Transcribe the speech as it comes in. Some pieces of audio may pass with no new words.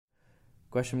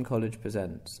Gresham College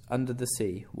presents Under the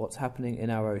Sea, What's Happening in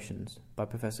Our Oceans by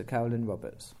Professor Carolyn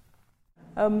Roberts.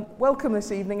 Welcome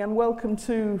this evening, and welcome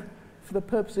to, for the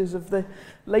purposes of the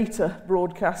later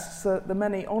broadcasts, the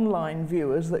many online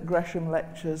viewers that Gresham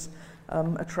lectures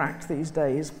attract these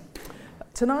days.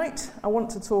 Tonight I want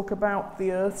to talk about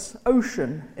the Earth's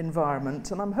ocean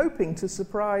environment, and I'm hoping to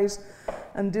surprise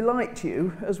and delight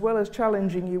you, as well as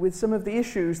challenging you with some of the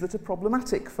issues that are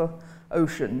problematic for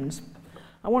oceans.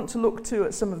 I want to look too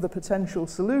at some of the potential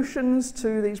solutions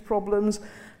to these problems,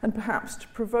 and perhaps to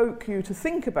provoke you to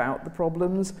think about the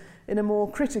problems in a more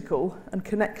critical and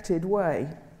connected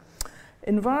way.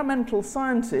 Environmental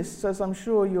scientists, as I'm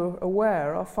sure you're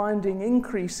aware, are finding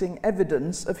increasing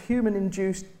evidence of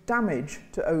human-induced damage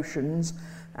to oceans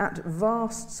at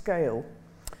vast scale.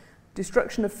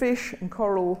 Destruction of fish and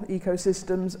coral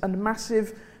ecosystems and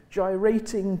massive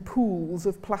gyrating pools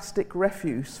of plastic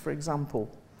refuse, for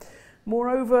example.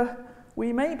 Moreover,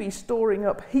 we may be storing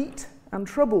up heat and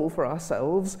trouble for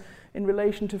ourselves in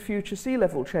relation to future sea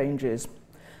level changes.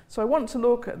 So I want to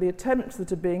look at the attempts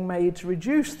that are being made to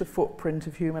reduce the footprint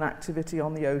of human activity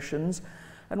on the oceans,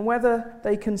 and whether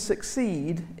they can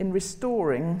succeed in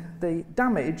restoring the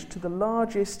damage to the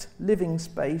largest living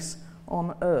space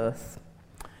on Earth.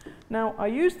 Now, I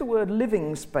use the word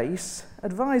living space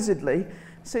advisedly,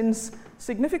 since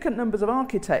significant numbers of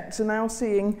architects are now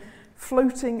seeing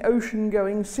floating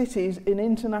ocean-going cities in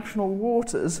international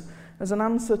waters as an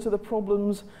answer to the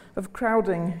problems of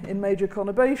crowding in major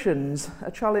conurbations,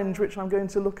 a challenge which I'm going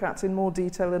to look at in more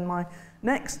detail in my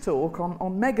next talk on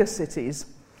megacities.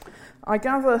 I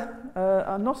gather,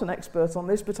 I'm not an expert on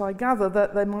this, but I gather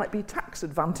that there might be tax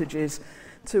advantages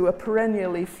to a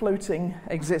perennially floating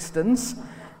existence,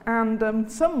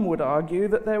 and some would argue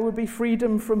that there would be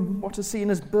freedom from what is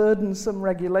seen as burdensome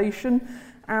regulation,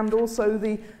 and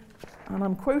also and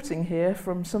I'm quoting here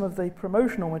from some of the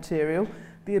promotional material,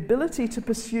 the ability to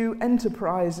pursue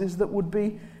enterprises that would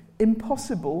be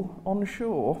impossible on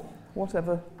shore,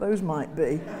 whatever those might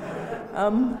be.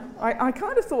 I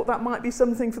kind of thought that might be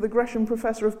something for the Gresham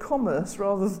Professor of Commerce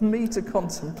rather than me to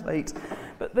contemplate.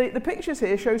 But the pictures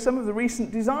here show some of the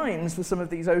recent designs for some of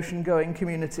these ocean-going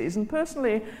communities, and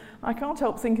personally I can't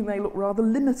help thinking they look rather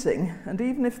limiting, and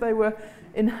even if they were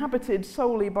inhabited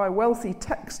solely by wealthy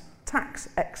tax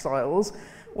exiles,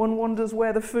 one wonders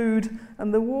where the food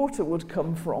and the water would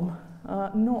come from.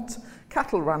 Not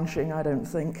cattle ranching, I don't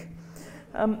think.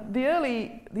 The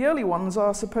early ones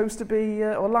are supposed to be,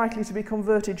 or likely to be,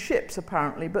 converted ships,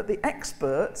 apparently, but the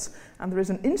experts, and there is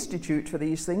an institute for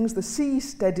these things, the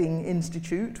Seasteading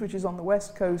Institute, which is on the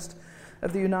west coast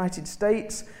of the United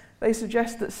States, they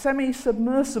suggest that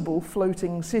semi-submersible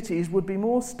floating cities would be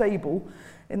more stable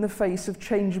in the face of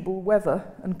changeable weather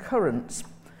and currents.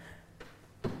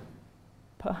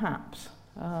 Perhaps.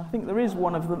 I think there is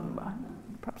one of them,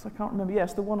 perhaps I can't remember.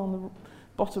 Yes, the one on the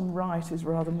bottom right is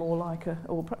rather more like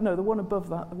the one above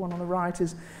that, the one on the right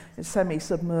is a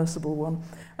semi-submersible one.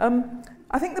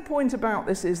 I think the point about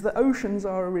this is that oceans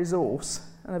are a resource,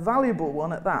 and a valuable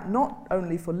one at that, not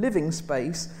only for living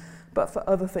space, but for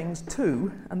other things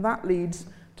too, and that leads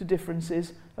to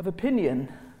differences of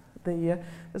opinion.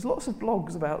 There's lots of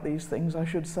blogs about these things, I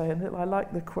should say, and I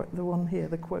like the one here,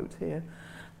 the quote here.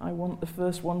 I want the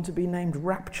first one to be named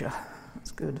Rapture.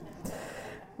 That's good.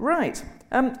 Right.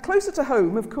 Closer to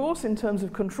home, of course, in terms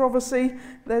of controversy,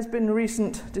 there's been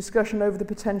recent discussion over the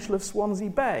potential of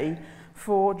Swansea Bay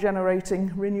for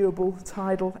generating renewable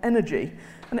tidal energy.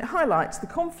 And it highlights the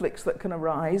conflicts that can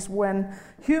arise when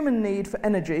human need for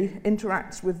energy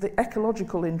interacts with the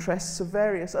ecological interests of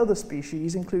various other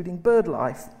species, including bird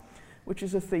life, which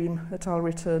is a theme that I'll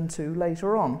return to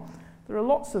later on. There are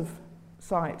lots of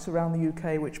sites around the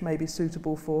UK which may be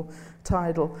suitable for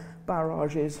tidal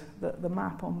barrages. The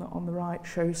map on the right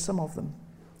shows some of them,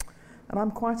 and I'm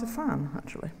quite a fan,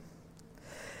 actually.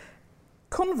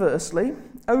 Conversely,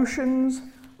 oceans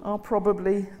are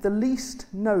probably the least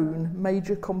known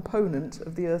major component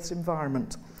of the Earth's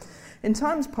environment. In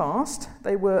times past,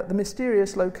 they were the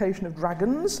mysterious location of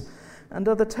dragons and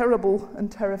other terrible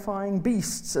and terrifying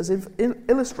beasts, as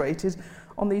illustrated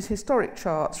on these historic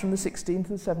charts from the 16th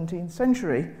and 17th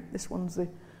century. This one's the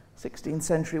 16th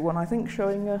century one, I think,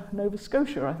 showing Nova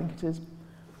Scotia, I think it is.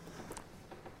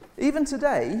 Even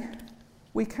today,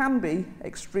 we can be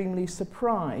extremely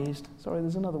surprised. Sorry,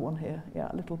 there's another one here. Yeah,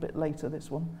 a little bit later,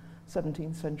 this one,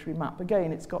 17th century map.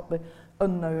 Again, it's got the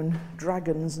unknown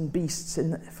dragons and beasts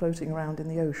floating around in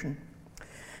the ocean.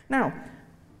 Now,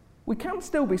 we can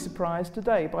still be surprised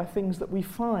today by things that we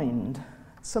find,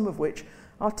 some of which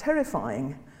are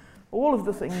terrifying. All of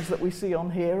the things that we see on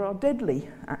here are deadly,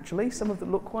 actually. Some of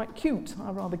them look quite cute.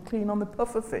 I'm rather keen on the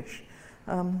pufferfish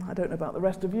I don't know about the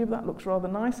rest of you, but that looks rather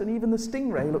nice, and even the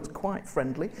stingray looks quite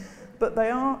friendly, but they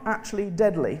are actually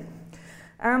deadly.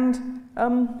 And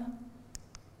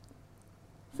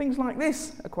things like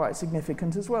this are quite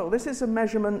significant as well. This is a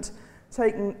measurement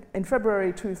taken in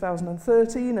February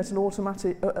 2013 at an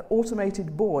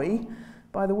automated buoy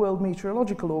by the World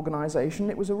Meteorological Organization.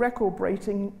 It was a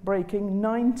record-breaking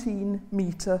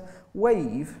 19-metre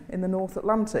wave in the North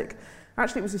Atlantic.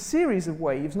 Actually, it was a series of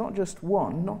waves, not just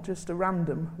one, not just a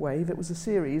random wave. It was a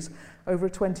series over a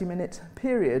 20-minute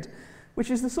period, which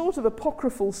is the sort of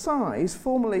apocryphal size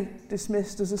formerly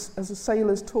dismissed as a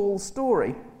sailor's tall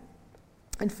story.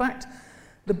 In fact,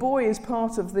 the buoy is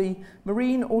part of the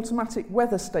Marine Automatic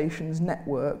Weather Stations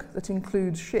network that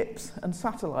includes ships and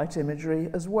satellite imagery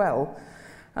as well.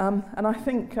 And I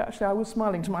think, actually, I was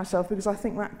smiling to myself because I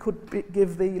think that could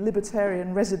give the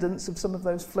libertarian residents of some of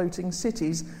those floating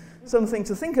cities something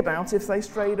to think about if they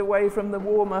strayed away from the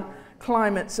warmer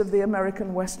climates of the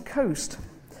American West Coast.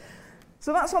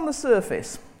 So that's on the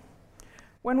surface.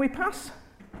 When we pass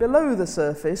below the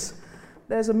surface,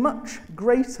 there's a much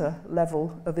greater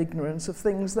level of ignorance of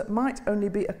things that might only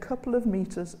be a couple of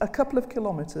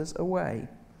kilometres away.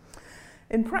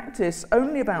 In practice,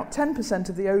 only about 10%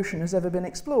 of the ocean has ever been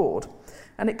explored,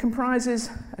 and it comprises,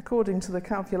 according to the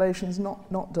calculations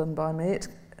not done by me,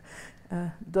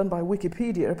 done by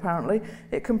Wikipedia apparently,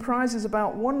 it comprises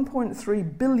about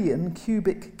 1.3 billion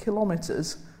cubic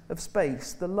kilometres of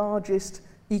space, the largest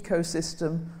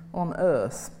ecosystem on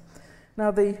Earth.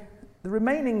 Now, the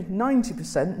remaining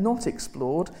 90% not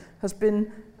explored has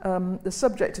been the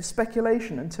subject of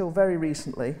speculation until very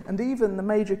recently, and even the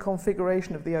major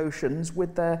configuration of the oceans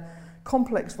with their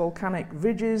complex volcanic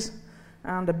ridges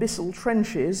and abyssal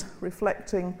trenches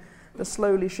reflecting the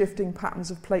slowly shifting patterns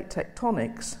of plate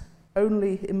tectonics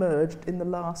only emerged in the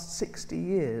last 60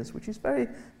 years, which is very,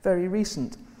 very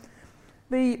recent.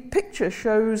 The picture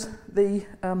shows the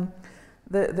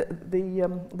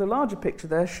larger picture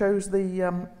there shows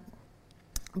the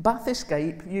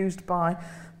bathyscape used by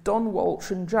Don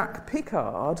Walsh and Jack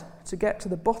Pickard to get to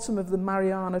the bottom of the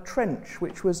Mariana Trench,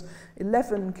 which was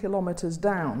 11 kilometres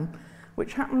down,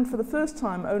 which happened for the first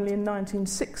time only in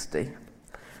 1960.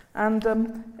 And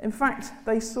in fact,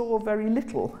 they saw very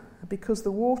little because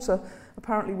the water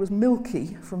apparently was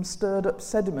milky from stirred up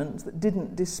sediment that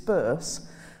didn't disperse,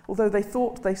 although they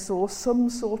thought they saw some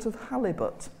sort of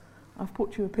halibut. I've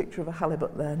put you a picture of a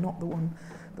halibut there, not the one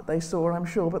that they saw, I'm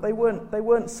sure, but they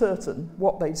weren't certain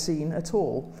what they'd seen at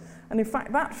all. And in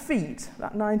fact, that feat,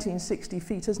 that 1960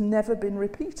 feat, has never been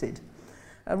repeated.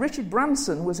 Richard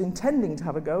Branson was intending to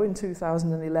have a go in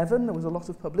 2011. There was a lot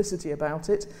of publicity about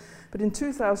it. But in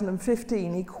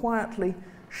 2015, he quietly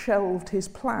shelved his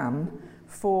plan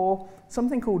for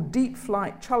something called Deep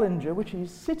Flight Challenger, which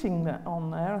is sitting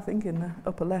on there, I think, in the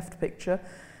upper left picture.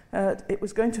 It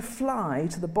was going to fly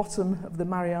to the bottom of the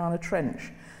Mariana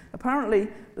Trench. Apparently,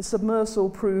 the submersible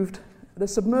proved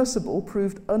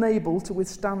unable to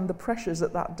withstand the pressures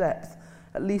at that depth,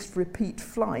 at least repeat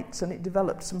flights, and it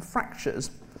developed some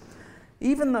fractures.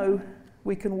 Even though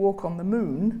we can walk on the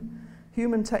moon,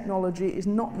 human technology is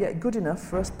not yet good enough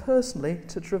for us personally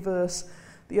to traverse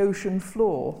the ocean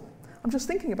floor. I'm just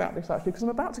thinking about this actually because I'm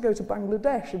about to go to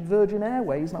Bangladesh in Virgin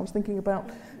Airways, and I was thinking about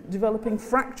developing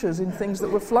fractures in things that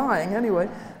were flying. Anyway,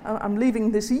 I'm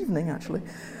leaving this evening actually.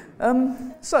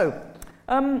 So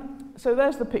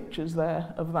there's the pictures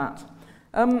there of that.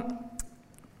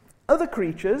 Other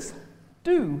creatures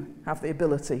do have the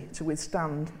ability to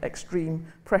withstand extreme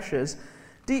pressures.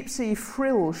 Deep-sea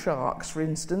frill sharks, for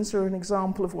instance, are an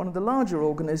example of one of the larger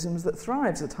organisms that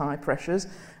thrives at high pressures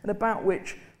and about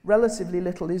which relatively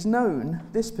little is known.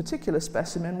 This particular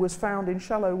specimen was found in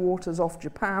shallow waters off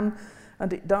Japan,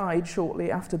 and it died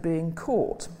shortly after being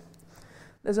caught.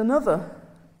 There's another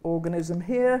organism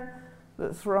here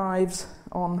that thrives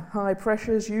on high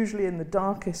pressures, usually in the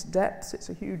darkest depths. It's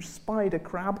a huge spider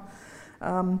crab,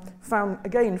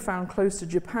 found close to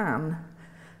Japan.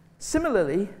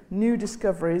 Similarly, new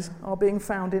discoveries are being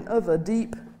found in other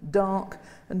deep, dark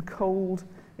and cold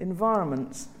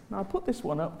environments. Now, I put this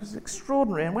one up because it's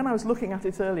extraordinary, and when I was looking at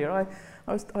it earlier, I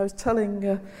was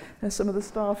telling some of the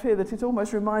staff here that it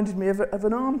almost reminded me of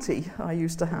an auntie I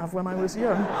used to have when I was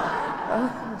young.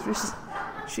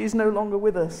 She's no longer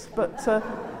with us, but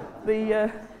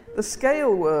the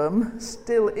scale worm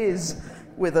still is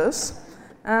with us,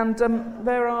 and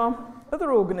there are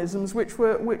other organisms which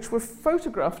were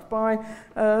photographed by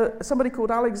somebody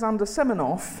called Alexander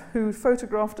Semenov, who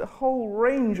photographed a whole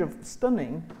range of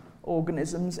stunning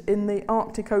organisms in the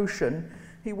Arctic Ocean.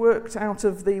 He worked out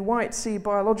of the White Sea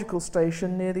Biological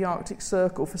Station near the Arctic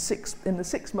Circle in the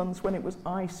 6 months when it was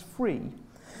ice-free.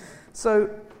 So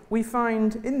we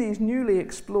find in these newly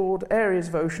explored areas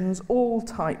of oceans all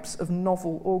types of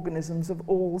novel organisms of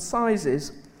all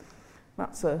sizes.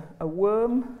 That's a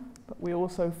worm, but we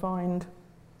also find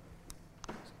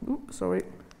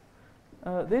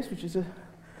this, which is a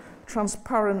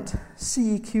transparent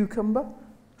sea cucumber.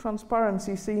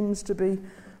 Transparency seems to be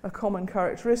a common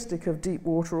characteristic of deep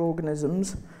water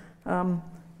organisms.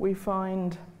 We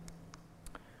find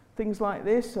things like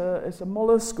this. It's a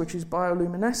mollusk which is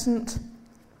bioluminescent.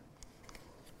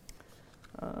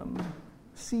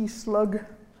 Sea slug.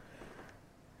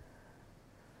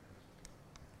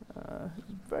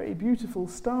 Very beautiful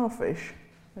starfish.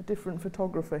 A different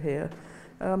photographer here.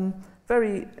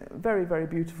 Very, very, very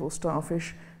beautiful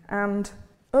starfish. And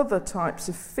other types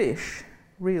of fish,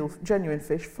 real, genuine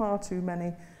fish, far too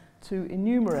many to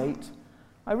enumerate.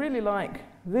 I really like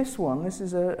this one. This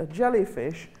is a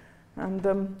jellyfish, and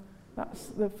that's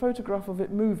the photograph of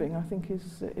it moving, I think,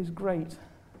 is great.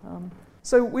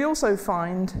 So we also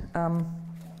find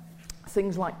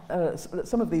things like,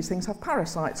 some of these things have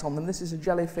parasites on them. This is a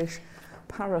jellyfish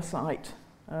parasite.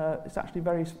 It's actually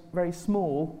very, very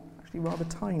small, actually rather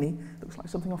tiny. Looks like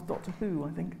something off Doctor Who,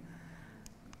 I think.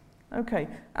 Okay,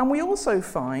 and we also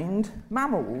find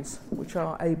mammals which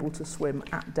are able to swim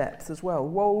at depth as well.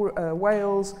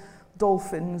 Whales,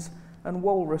 dolphins, and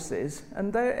walruses.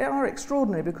 And they are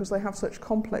extraordinary because they have such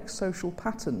complex social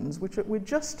patterns, which we're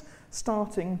just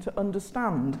starting to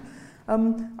understand.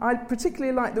 I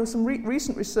particularly like, there were some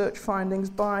recent research findings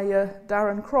by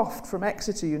Darren Croft from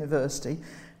Exeter University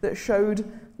that showed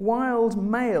wild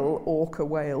male orca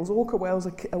whales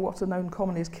are what are known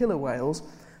commonly as killer whales.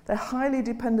 They're highly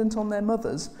dependent on their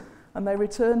mothers, and they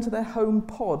return to their home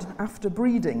pod after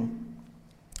breeding.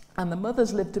 And the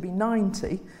mothers live to be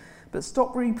 90, but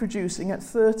stop reproducing at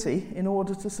 30 in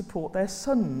order to support their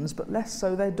sons, but less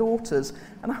so their daughters.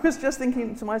 And I was just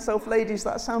thinking to myself, ladies,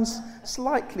 that sounds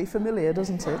slightly familiar,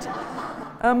 doesn't it?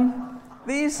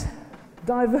 These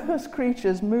diverse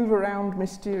creatures move around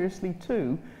mysteriously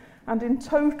too, and in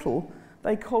total,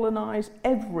 they colonize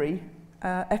every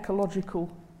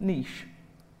ecological niche,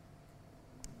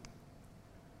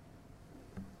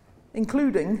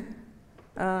 including,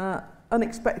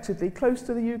 unexpectedly, close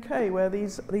to the UK, where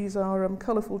these are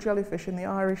colourful jellyfish in the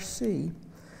Irish Sea,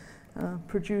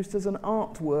 produced as an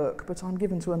artwork, but I'm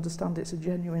given to understand it's a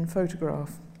genuine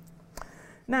photograph.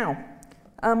 Now,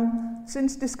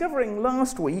 since discovering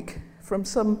last week from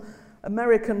some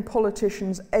American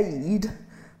politician's aide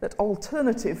that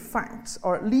alternative facts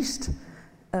are at least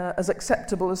as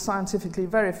acceptable as scientifically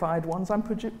verified ones, I'm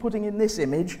putting in this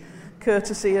image,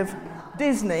 courtesy of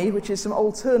Disney, which is some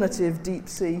alternative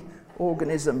deep-sea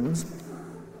organisms.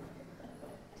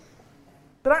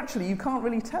 But actually, you can't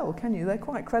really tell, can you? They're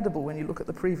quite credible when you look at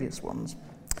the previous ones.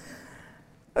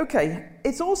 Okay,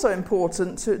 it's also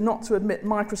important not to admit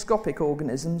microscopic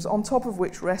organisms, on top of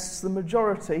which rests the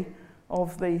majority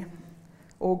of the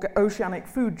oceanic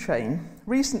food chain.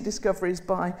 Recent discoveries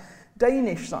by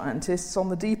Danish scientists on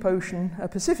the deep ocean,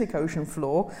 Pacific Ocean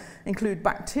floor include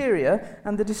bacteria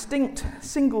and the distinct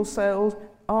single-celled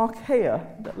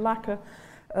archaea that lack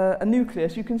a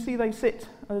nucleus. You can see they sit,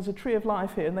 there's a tree of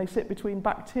life here, and they sit between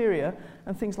bacteria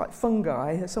and things like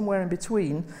fungi, somewhere in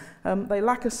between. They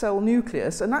lack a cell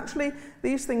nucleus, and actually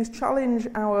these things challenge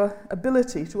our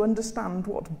ability to understand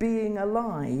what being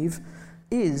alive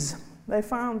is. They're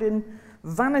found in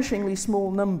vanishingly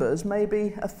small numbers, maybe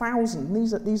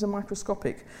 1,000, these are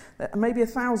microscopic, maybe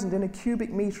 1,000 in a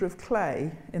cubic metre of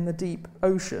clay in the deep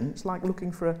ocean. It's like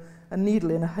looking for a needle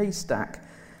in a haystack.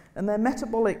 And their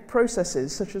metabolic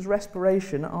processes, such as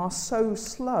respiration, are so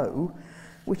slow,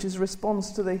 which is a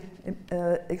response to the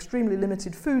extremely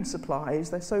limited food supplies.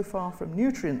 They're so far from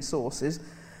nutrient sources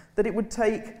that it would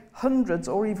take hundreds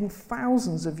or even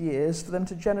thousands of years for them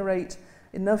to generate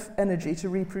enough energy to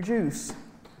reproduce.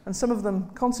 And some of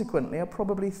them, consequently, are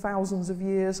probably thousands of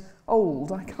years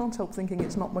old. I can't help thinking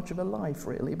it's not much of a life,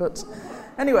 really. But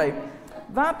anyway,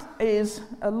 that is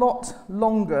a lot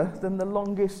longer than the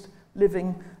longest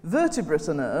living vertebrate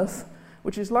on Earth,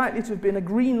 which is likely to have been a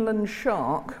Greenland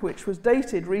shark, which was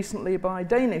dated recently by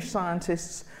Danish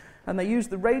scientists, and they used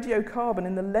the radiocarbon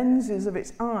in the lenses of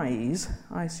its eyes.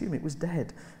 I assume it was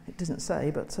dead. It doesn't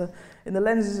say, but in the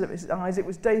lenses of its eyes, it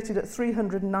was dated at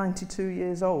 392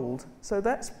 years old. So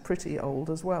that's pretty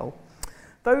old as well.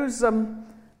 Those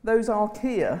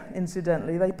archaea,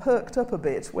 incidentally, they perked up a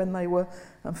bit when they were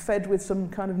fed with some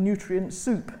kind of nutrient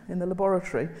soup in the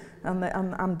laboratory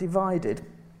and divided.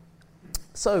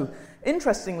 So,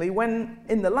 interestingly, when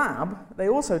in the lab, they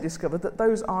also discovered that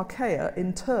those archaea,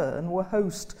 in turn, were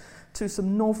host to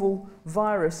some novel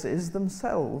viruses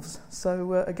themselves.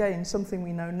 So again, something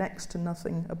we know next to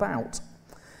nothing about.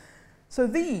 So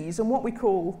these, and what we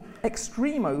call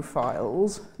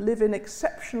extremophiles, live in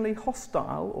exceptionally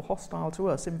hostile, or hostile to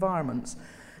us, environments,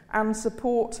 and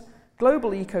support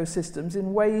global ecosystems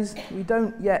in ways we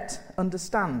don't yet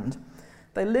understand.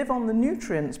 They live on the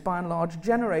nutrients, by and large,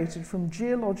 generated from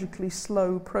geologically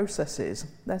slow processes.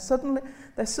 They're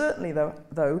certainly,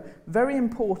 though, very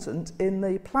important in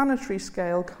the planetary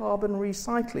scale carbon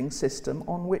recycling system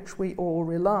on which we all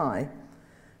rely.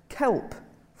 Kelp,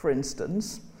 for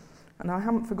instance, and I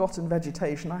haven't forgotten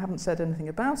vegetation, I haven't said anything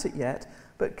about it yet,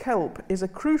 but kelp is a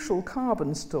crucial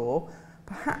carbon store,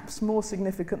 perhaps more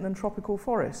significant than tropical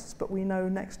forests, but we know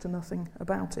next to nothing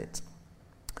about it.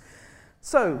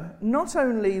 So, not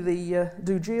only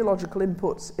do geological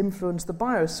inputs influence the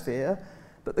biosphere,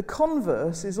 but the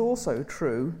converse is also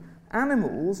true.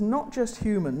 Animals, not just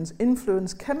humans,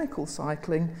 influence chemical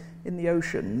cycling in the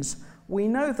oceans. We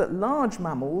know that large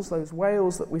mammals, those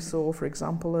whales that we saw, for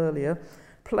example, earlier,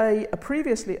 play a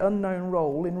previously unknown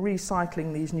role in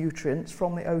recycling these nutrients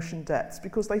from the ocean depths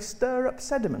because they stir up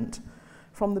sediment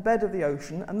from the bed of the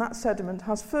ocean, and that sediment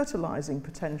has fertilizing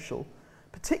potential.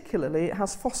 Particularly, it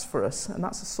has phosphorus, and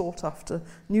that's a sought-after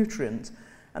nutrient.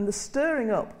 And the stirring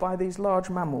up by these large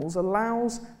mammals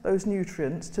allows those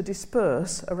nutrients to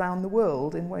disperse around the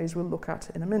world in ways we'll look at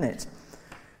in a minute.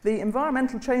 The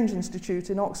Environmental Change Institute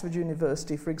in Oxford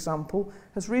University, for example,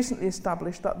 has recently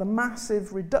established that the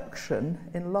massive reduction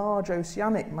in large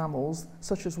oceanic mammals,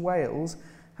 such as whales,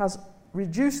 has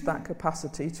reduced that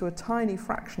capacity to a tiny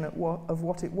fraction of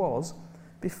what it was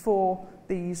before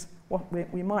these, what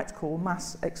we might call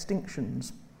mass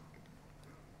extinctions.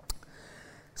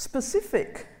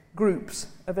 Specific groups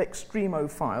of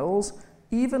extremophiles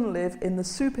even live in the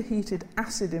superheated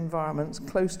acid environments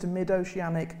close to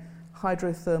mid-oceanic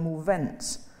hydrothermal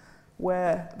vents,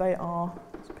 where they are,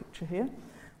 there's a picture here,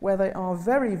 where they are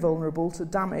very vulnerable to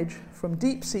damage from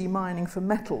deep-sea mining for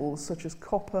metals such as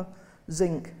copper,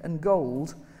 zinc and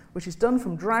gold, which is done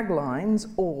from drag lines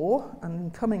or,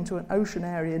 and coming to an ocean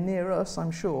area near us,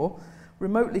 I'm sure,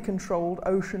 remotely controlled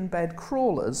ocean bed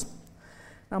crawlers.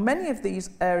 Now, many of these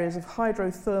areas of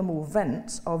hydrothermal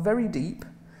vents are very deep,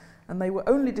 and they were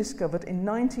only discovered in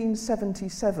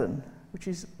 1977, which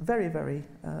is very, very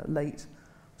late.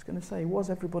 I was going to say, was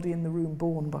everybody in the room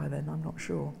born by then? I'm not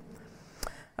sure.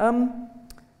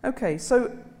 Okay,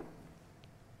 so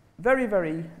very,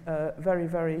 very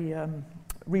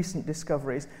recent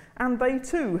discoveries, and they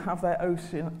too have their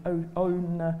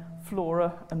own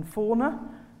flora and fauna.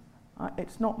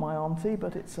 It's not my auntie,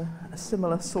 but it's a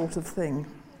similar sort of thing.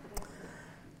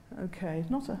 Okay,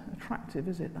 not attractive,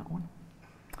 is it, that one?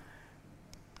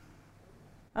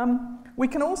 We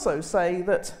can also say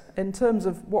that in terms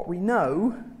of what we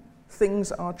know,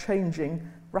 things are changing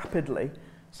rapidly.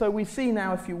 So we see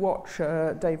now, if you watch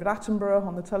David Attenborough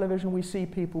on the television, we see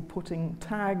people putting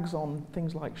tags on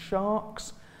things like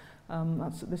sharks.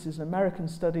 This is an American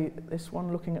study, this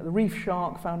one looking at the reef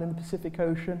shark found in the Pacific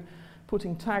Ocean,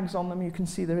 putting tags on them. You can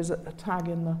see there is a tag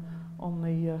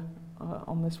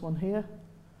on this one here.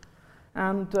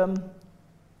 And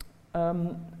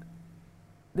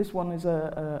this one is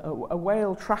a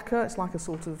whale tracker. It's like a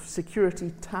sort of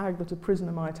security tag that a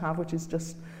prisoner might have, which is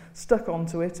just stuck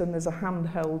onto it, and there's a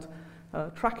handheld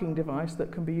tracking device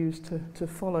that can be used to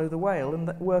follow the whale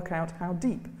and work out how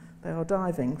deep they are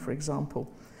diving, for example,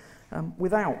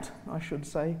 without, I should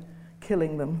say,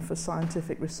 killing them for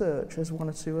scientific research, as one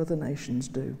or two other nations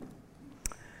do.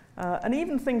 And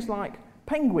even things like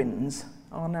penguins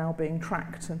are now being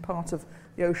tracked, and part of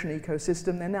the ocean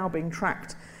ecosystem. They're now being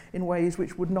tracked in ways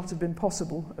which would not have been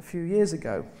possible a few years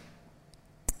ago.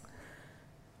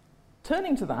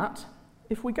 Turning to that,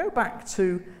 if we go back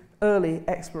to early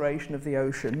exploration of the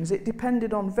oceans, it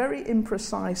depended on very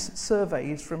imprecise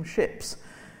surveys from ships,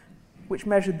 which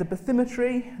measured the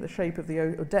bathymetry, the shape of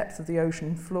the depth of the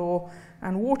ocean floor,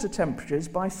 and water temperatures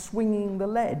by swinging the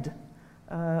lead,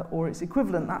 or its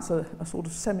equivalent. That's a sort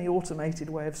of semi-automated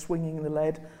way of swinging the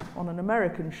lead on an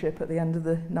American ship at the end of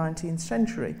the 19th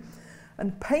century.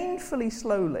 And painfully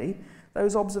slowly,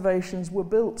 those observations were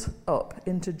built up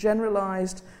into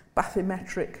generalized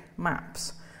bathymetric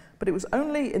maps. But it was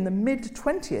only in the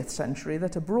mid-20th century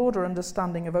that a broader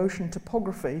understanding of ocean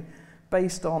topography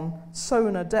based on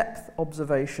sonar depth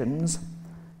observations,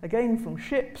 again from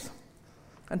ships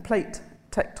and plate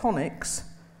tectonics,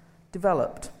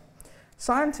 developed.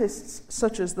 Scientists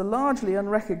such as the largely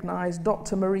unrecognised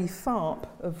Dr. Marie Tharp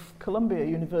of Columbia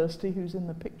University, who's in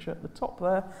the picture at the top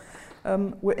there,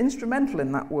 were instrumental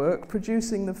in that work,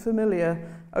 producing the familiar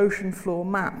ocean floor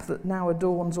map that now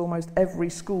adorns almost every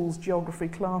school's geography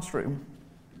classroom.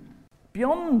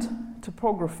 Beyond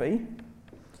topography,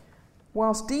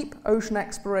 whilst deep ocean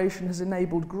exploration has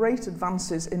enabled great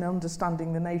advances in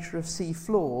understanding the nature of sea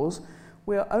floors,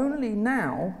 we are only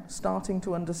now starting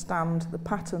to understand the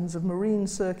patterns of marine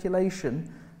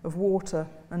circulation of water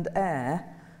and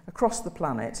air across the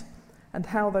planet and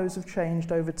how those have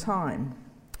changed over time.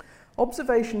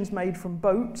 Observations made from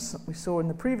boats, that we saw in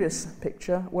the previous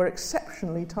picture, were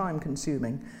exceptionally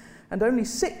time-consuming, and only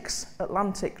 6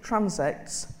 Atlantic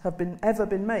transects have ever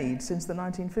been made since the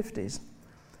 1950s.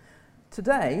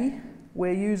 Today,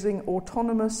 we're using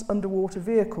autonomous underwater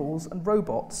vehicles and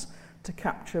robots to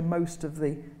capture most of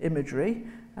the imagery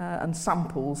and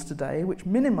samples today, which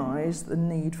minimise the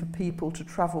need for people to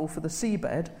travel to the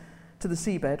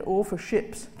seabed or for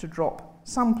ships to drop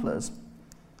samplers.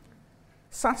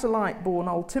 Satellite-borne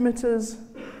altimeters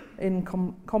in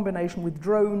combination with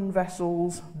drone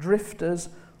vessels, drifters,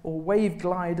 or wave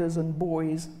gliders and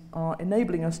buoys are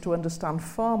enabling us to understand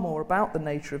far more about the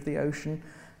nature of the ocean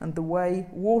and the way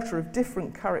water of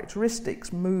different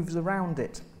characteristics moves around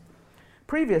it.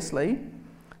 Previously,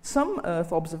 some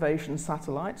Earth observation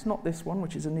satellites, not this one,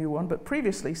 which is a new one, but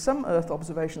previously some Earth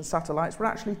observation satellites were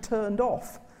actually turned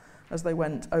off as they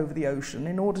went over the ocean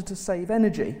in order to save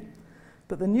energy.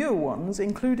 But the newer ones,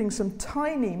 including some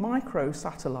tiny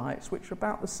micro-satellites, which are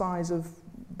about the size of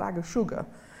a bag of sugar,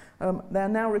 they're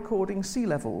now recording sea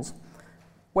levels,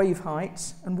 wave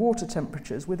heights, and water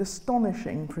temperatures with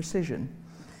astonishing precision.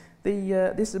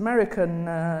 This American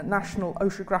National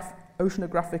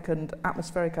Oceanographic and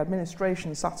Atmospheric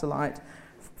Administration satellite,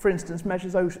 for instance,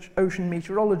 measures ocean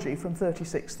meteorology from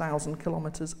 36,000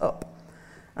 kilometres up.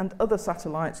 And other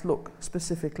satellites look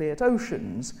specifically at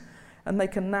oceans, and they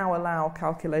can now allow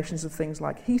calculations of things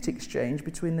like heat exchange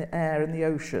between the air and the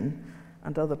ocean,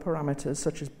 and other parameters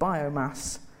such as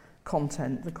biomass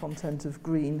content, the content of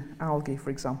green algae,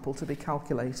 for example, to be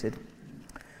calculated.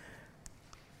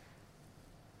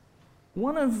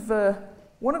 One of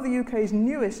the UK's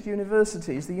newest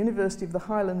universities, the University of the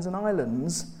Highlands and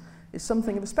Islands, is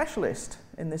something of a specialist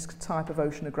in this type of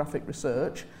oceanographic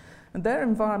research, and their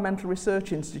Environmental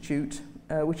Research Institute,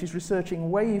 which is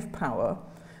researching wave power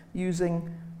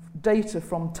using data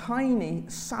from tiny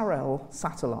SAREL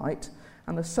satellite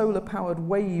and a solar-powered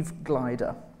wave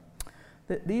glider.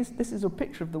 This is a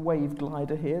picture of the wave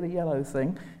glider here, the yellow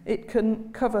thing. It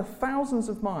can cover thousands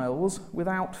of miles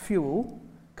without fuel,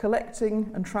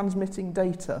 collecting and transmitting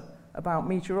data about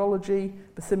meteorology,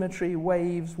 bathymetry,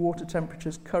 waves, water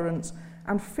temperatures, currents,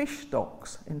 and fish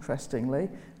stocks, interestingly,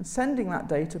 and sending that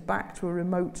data back to a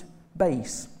remote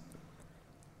base.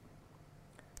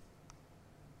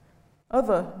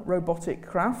 Other robotic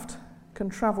craft can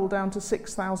travel down to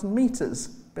 6,000 metres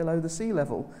below the sea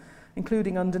level,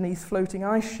 including underneath floating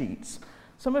ice sheets.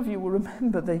 Some of you will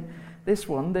remember this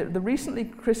one, the recently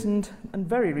christened, and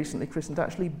very recently christened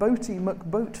actually, Boaty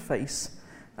McBoatface.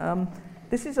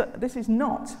 This is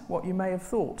not what you may have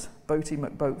thought Boaty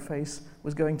McBoatface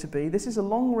was going to be. This is a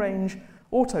long-range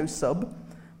auto-sub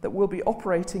that will be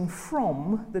operating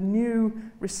from the new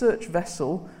research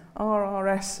vessel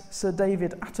RRS Sir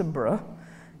David Attenborough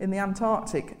in the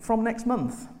Antarctic from next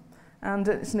month. And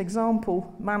it's an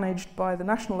example managed by the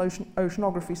National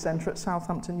Oceanography Centre at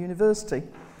Southampton University.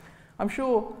 I'm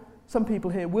sure some people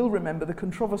here will remember the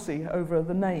controversy over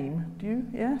the name. Do you?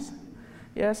 Yes?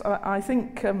 Yes, I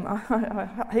think,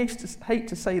 I hate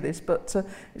to say this, but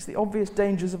it's the obvious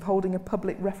dangers of holding a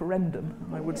public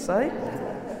referendum, I would say.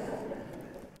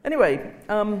 Anyway,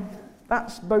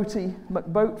 that's Boaty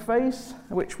McBoatface,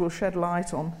 which will shed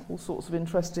light on all sorts of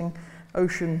interesting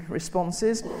ocean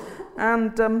responses.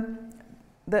 And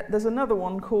there's another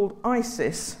one called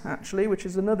ISIS, actually, which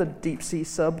is another deep-sea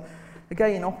sub,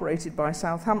 again operated by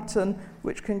Southampton,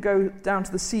 which can go down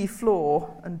to the sea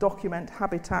floor and document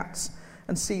habitats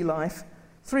and sea life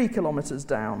 3 kilometres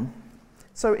down.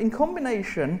 So in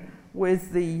combination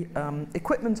with the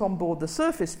equipment on board the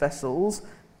surface vessels,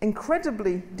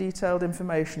 incredibly detailed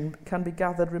information can be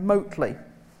gathered remotely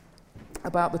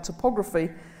about the topography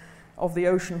of the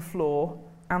ocean floor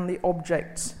and the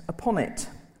objects upon it,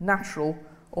 natural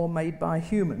or made by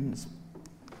humans.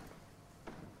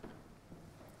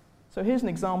 So here's an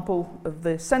example of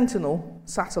the Sentinel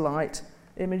satellite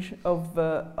image of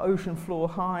ocean floor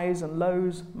highs and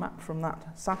lows mapped from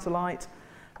that satellite.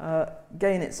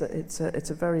 Again, it's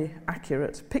a very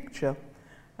accurate picture,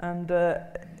 and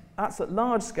that's at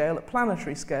large scale, at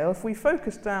planetary scale. If we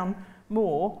focus down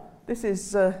more. This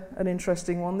is an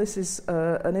interesting one. This is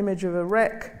an image of a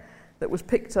wreck that was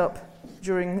picked up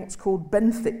during what's called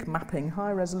benthic mapping,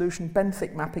 high-resolution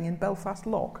benthic mapping in Belfast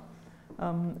Lough.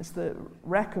 It's the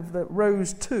wreck of the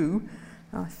Rose 2,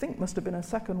 I think must have been a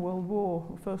Second World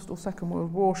War, First or Second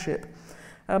World War ship.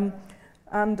 And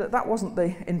that wasn't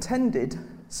the intended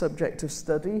subject of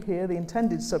study here. The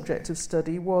intended subject of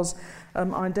study was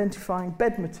identifying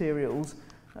bed materials,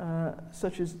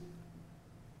 such as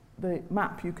the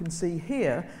map you can see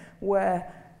here,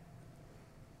 where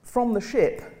from the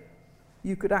ship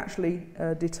you could actually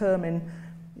determine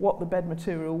what the bed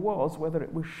material was, whether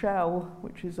it was shell,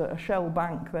 which is a shell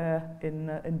bank there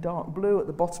in dark blue at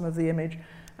the bottom of the image,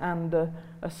 and a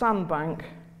sandbank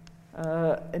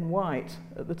in white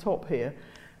at the top here.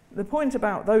 The point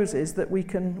about those is that we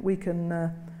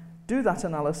can do that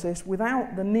analysis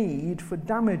without the need for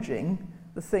damaging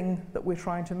the thing that we're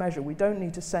trying to measure. We don't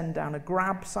need to send down a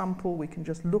grab sample, we can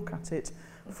just look at it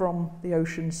from the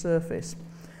ocean surface.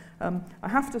 I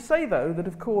have to say, though, that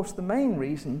of course the main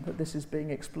reason that this is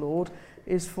being explored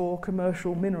is for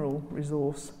commercial mineral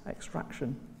resource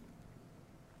extraction.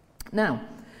 Now,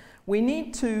 we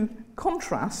need to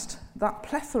contrast that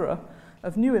plethora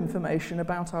of new information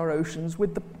about our oceans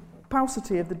with the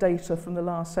paucity of the data from the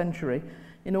last century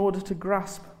in order to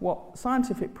grasp what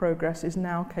scientific progress is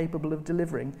now capable of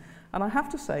delivering. And I have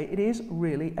to say, it is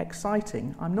really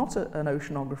exciting. I'm not an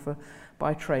oceanographer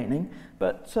by training,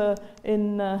 but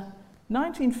in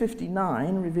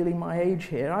 1959, revealing my age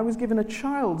here, I was given a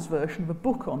child's version of a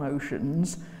book on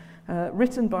oceans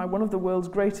written by one of the world's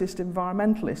greatest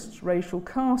environmentalists, Rachel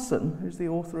Carson, who's the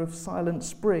author of Silent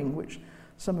Spring, which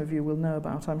some of you will know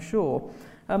about, I'm sure.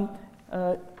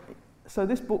 So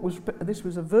this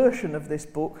was a version of this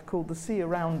book called The Sea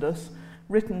Around Us,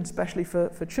 written especially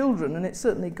for children, and it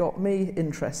certainly got me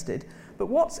interested. But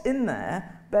what's in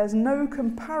there bears no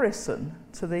comparison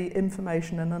to the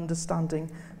information and understanding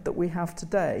that we have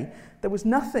today. There was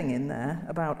nothing in there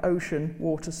about ocean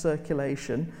water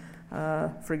circulation,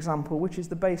 for example, which is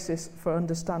the basis for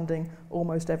understanding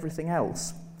almost everything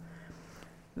else.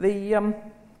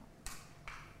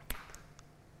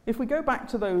 If we go back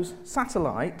to those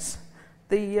satellites,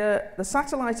 the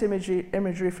satellite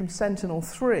imagery from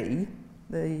Sentinel-3,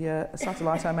 the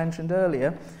satellite I mentioned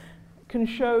earlier, can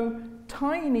show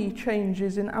tiny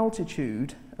changes in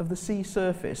altitude of the sea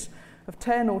surface of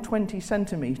 10 or 20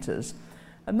 centimetres.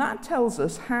 And that tells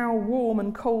us how warm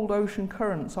and cold ocean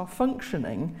currents are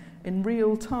functioning in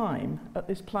real time at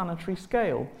this planetary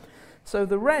scale. So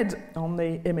the red on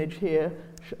the image here,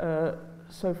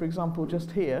 so for example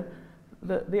just here,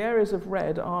 the areas of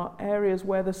red are areas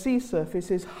where the sea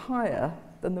surface is higher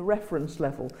than the reference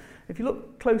level. If you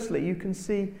look closely, you can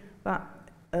see that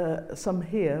some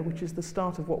here, which is the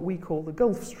start of what we call the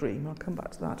Gulf Stream. I'll come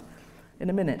back to that in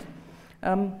a minute.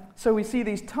 So we see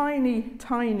these tiny,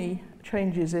 tiny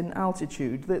changes in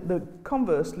altitude.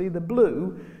 Conversely, the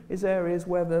blue is areas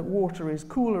where the water is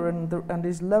cooler and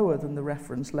is lower than the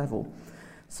reference level.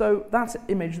 So that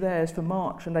image there is for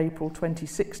March and April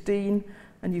 2016,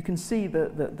 and you can see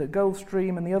the Gulf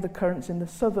Stream and the other currents in the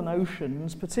southern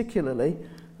oceans, particularly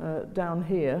down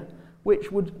here,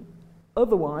 which would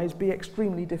otherwise be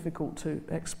extremely difficult to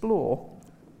explore.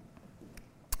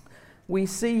 We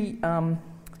see,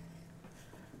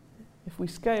 if we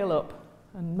scale up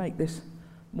and make this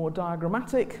more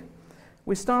diagrammatic,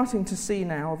 we're starting to see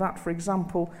now that, for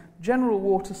example, general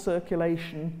water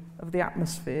circulation of the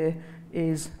atmosphere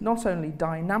is not only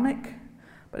dynamic,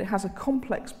 but it has a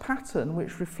complex pattern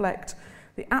which reflects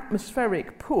the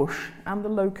atmospheric push and the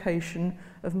location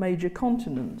of major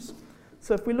continents.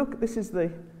 So if we look at this, is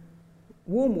the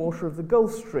warm water of the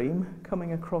Gulf Stream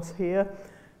coming across here,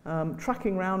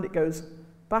 tracking round, it goes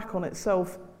back on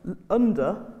itself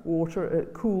under water,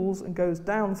 it cools and goes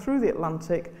down through the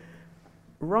Atlantic,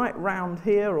 right round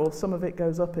here, or some of it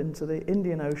goes up into the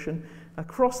Indian Ocean,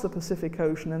 across the Pacific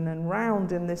Ocean, and then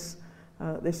round in this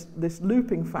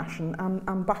looping fashion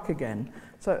and back again.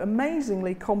 So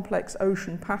amazingly complex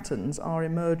ocean patterns are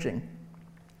emerging.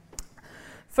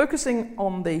 Focusing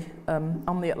on the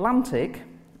Atlantic,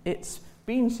 it's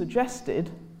been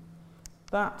suggested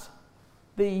that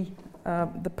the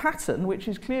pattern, which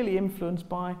is clearly influenced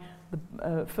by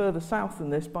further south than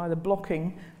this, by the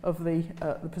blocking of the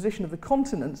position of the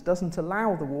continents, doesn't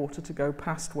allow the water to go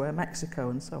past where Mexico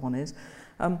and so on is.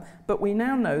 But we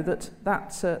now know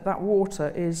that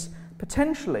water is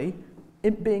potentially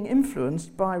being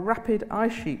influenced by rapid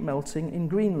ice sheet melting in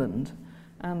Greenland.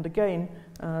 And again,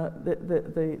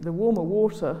 the warmer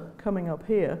water coming up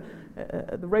here,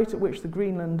 at the rate at which the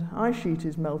Greenland ice sheet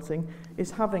is melting,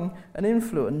 is having an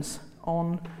influence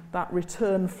on that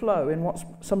return flow in what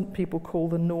some people call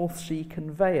the North Sea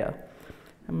conveyor.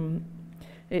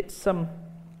 Its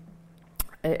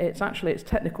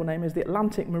technical name is the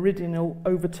Atlantic Meridional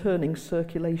Overturning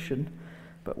Circulation,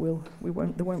 but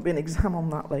there won't be an exam on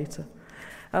that later.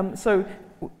 So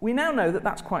we now know that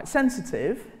that's quite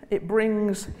sensitive. It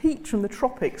brings heat from the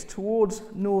tropics towards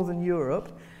northern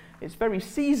Europe. It's very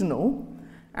seasonal,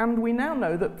 and we now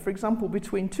know that, for example,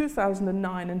 between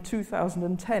 2009 and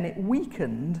 2010, it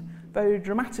weakened very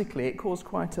dramatically. It caused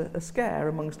quite a scare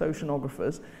amongst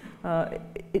oceanographers.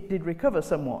 It did recover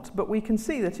somewhat, but we can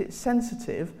see that it's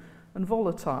sensitive and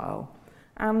volatile.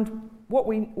 And what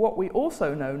we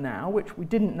also know now, which we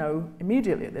didn't know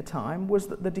immediately at the time, was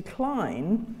that the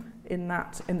decline in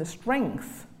the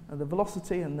strength, the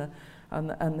velocity, and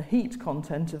the heat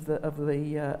content of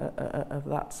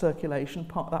that circulation,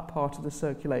 that part of the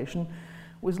circulation,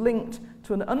 was linked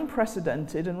to an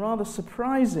unprecedented and rather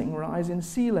surprising rise in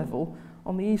sea level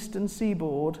on the eastern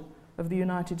seaboard of the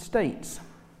United States,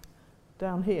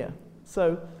 down here.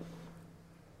 So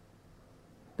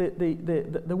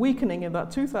the weakening of that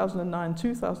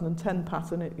 2009-2010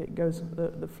 pattern,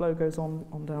 the flow goes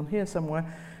on down here somewhere,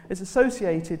 is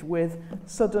associated with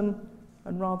sudden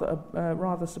and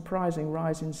rather surprising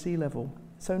rise in sea level.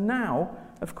 So now,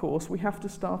 of course, we have to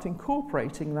start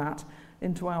incorporating that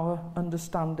into our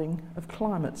understanding of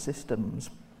climate systems.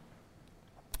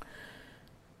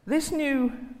 This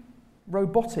new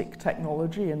robotic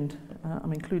technology, and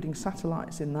I'm including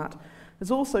satellites in that, has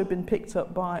also been picked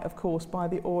up by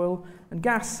the oil and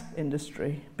gas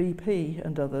industry, BP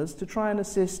and others, to try and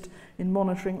assist in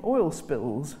monitoring oil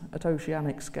spills at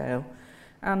oceanic scale.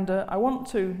 And I want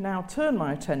to now turn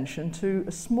my attention to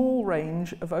a small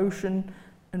range of ocean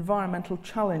environmental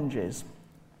challenges.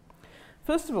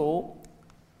 First of all,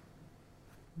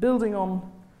 building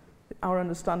on our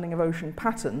understanding of ocean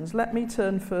patterns, let me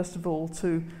turn first of all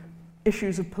to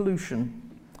issues of pollution,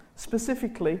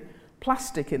 specifically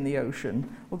plastic in the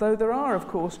ocean, although there are, of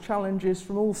course, challenges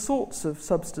from all sorts of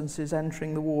substances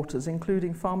entering the waters,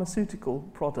 including pharmaceutical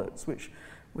products, which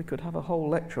we could have a whole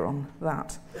lecture on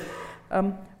that.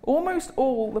 Almost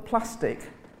all the plastic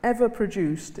ever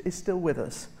produced is still with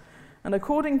us. And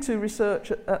according to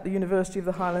research at the University of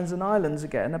the Highlands and Islands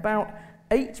again, about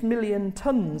 8 million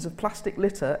tonnes of plastic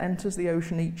litter enters the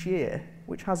ocean each year,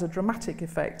 which has a dramatic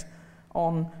effect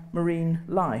on marine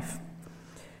life.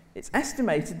 It's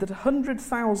estimated that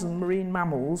 100,000 marine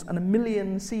mammals and 1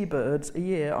 million seabirds a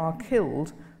year are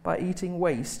killed by eating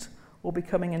waste or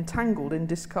becoming entangled in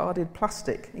discarded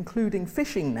plastic, including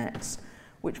fishing nets,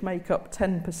 which make up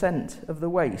 10% of the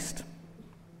waste.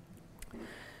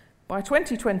 By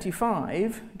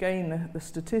 2025, again the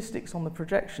statistics on the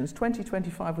projections,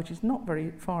 2025, which is not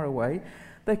very far away,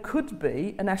 there could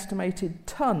be an estimated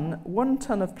 1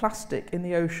 tonne of plastic in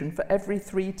the ocean for every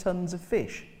 3 tonnes of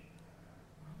fish.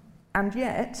 And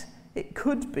yet, it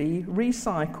could be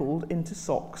recycled into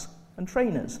socks and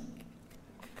trainers.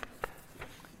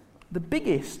 The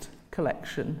biggest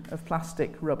collection of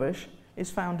plastic rubbish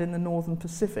is found in the Northern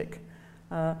Pacific.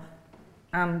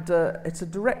 And it's a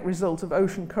direct result of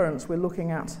ocean currents we're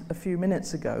looking at a few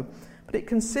minutes ago. But it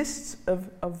consists of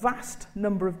a vast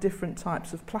number of different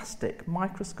types of plastic,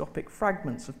 microscopic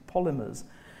fragments of polymers.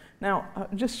 Now, I'll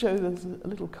just show there's a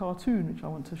little cartoon which I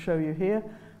want to show you here.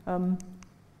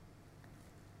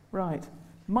 Right,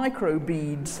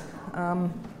 microbeads.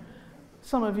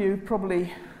 Some of you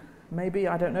probably, maybe,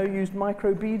 I don't know, used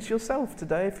microbeads yourself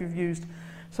today if you've used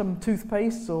some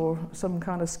toothpaste or some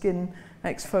kind of skin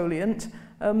exfoliant.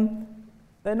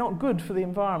 They're not good for the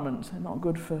environment, they're not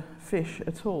good for fish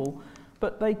at all,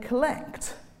 but they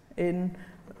collect in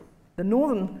the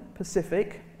Northern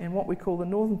Pacific, in what we call the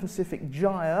Northern Pacific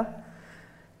Gyre.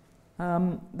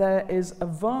 There is a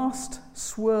vast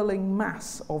swirling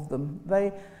mass of them.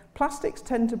 Plastics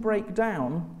tend to break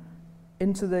down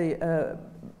into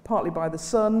partly by the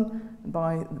sun,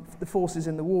 by the forces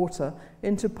in the water,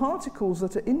 into particles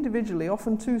that are individually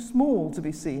often too small to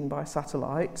be seen by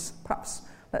satellites, perhaps,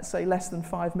 let's say, less than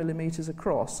 5 millimetres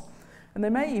across. And they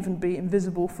may even be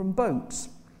invisible from boats.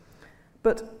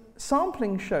 But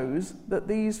sampling shows that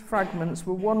these fragments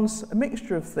were once a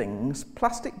mixture of things: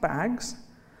 plastic bags,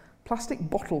 plastic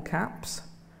bottle caps,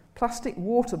 plastic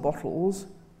water bottles,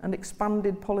 and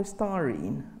expanded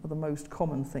polystyrene are the most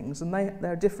common things. And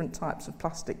there are different types of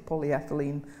plastic: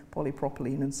 polyethylene,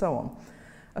 polypropylene, and so on.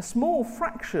 A small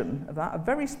fraction of that, a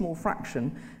very small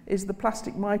fraction, is the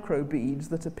plastic microbeads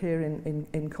that appear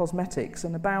in cosmetics,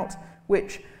 and about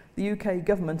which the UK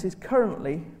government is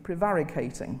currently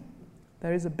prevaricating.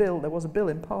 There was a bill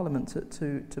in Parliament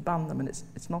to ban them, and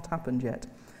it's not happened yet.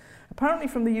 Apparently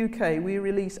from the UK we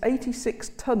release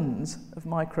 86 tonnes of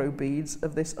microbeads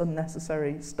of this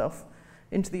unnecessary stuff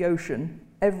into the ocean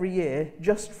every year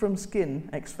just from skin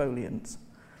exfoliants,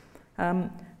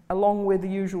 along with the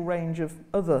usual range of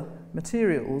other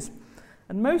materials.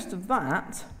 And most of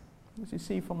that, as you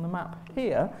see from the map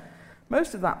here,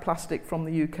 most of that plastic from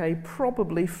the UK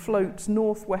probably floats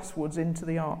northwestwards into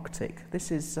the Arctic.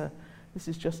 This is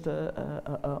just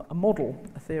a model,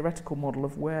 a theoretical model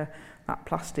of where that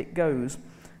plastic goes.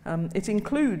 It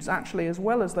includes, actually, as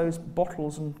well as those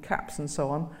bottles and caps and so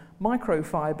on,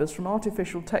 microfibres from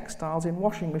artificial textiles in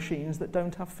washing machines that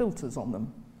don't have filters on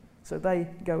them. So they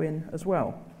go in as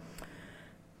well.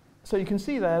 So you can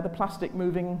see there the plastic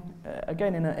moving,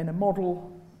 again in a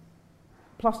model,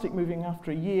 plastic moving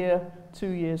after a year, 2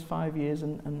 years, 5 years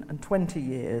and 20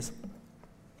 years.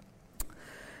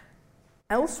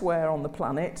 Elsewhere on the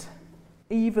planet,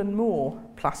 even more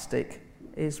plastic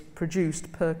is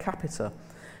produced per capita.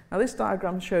 Now this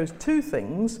diagram shows two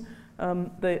things.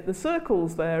 The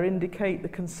circles there indicate the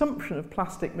consumption of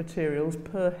plastic materials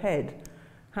per head.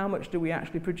 How much do we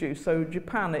actually produce? So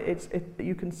Japan,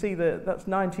 you can see that's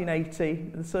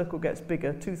 1980, the circle gets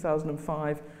bigger,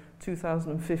 2005,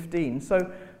 2015.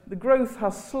 So the growth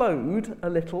has slowed a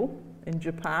little in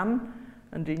Japan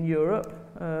and in Europe,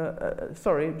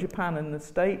 Japan and the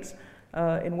States,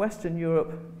 in Western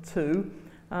Europe too.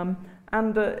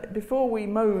 And before we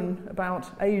moan about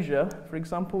Asia, for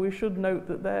example, we should note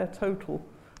that their total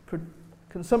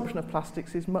consumption of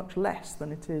plastics is much less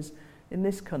than it is in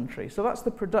this country. So that's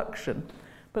the production.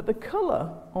 But the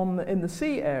colour in the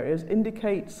sea areas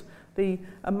indicates the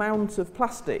amount of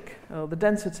plastic, the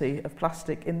density of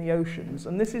plastic in the oceans.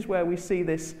 And this is where we see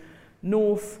this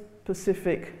North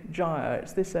Pacific gyre.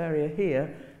 It's this area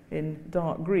here in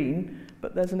dark green,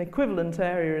 but there's an equivalent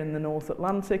area in the North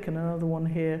Atlantic and another one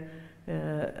here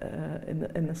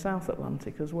in the South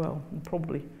Atlantic as well, and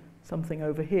probably something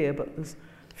over here, but there's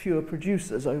fewer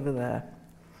producers over there.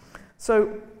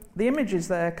 So the images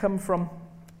there come from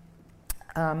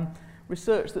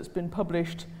research that's been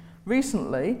published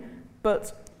recently,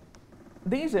 but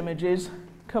these images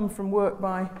come from work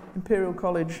by Imperial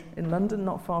College in London,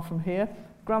 not far from here,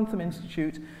 Grantham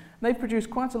Institute. They've produced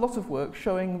quite a lot of work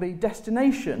showing the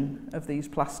destination of these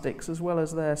plastics as well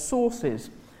as their sources.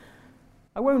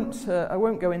 I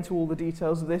won't go into all the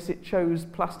details of this. It shows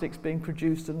plastics being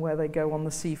produced and where they go on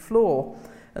the sea floor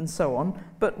and so on.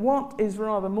 But what is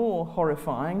rather more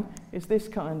horrifying is this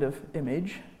kind of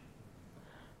image,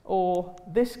 or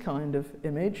this kind of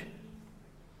image.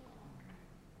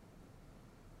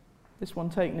 This one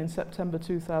taken in September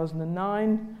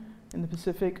 2009 in the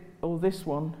Pacific, or this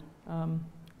one,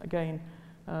 again,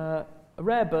 a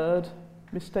rare bird,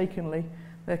 mistakenly,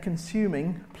 they're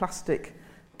consuming plastic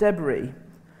debris.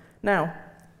 Now,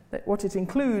 what it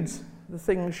includes, the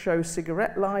things show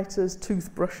cigarette lighters,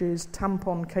 toothbrushes,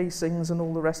 tampon casings, and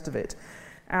all the rest of it.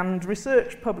 And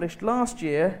research published last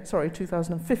year,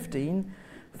 2015,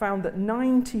 found that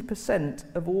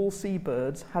 90% of all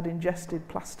seabirds had ingested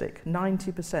plastic,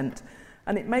 90%.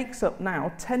 And it makes up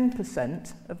now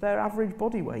 10% of their average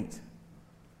body weight.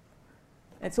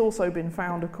 It's also been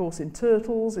found, of course, in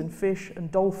turtles, in fish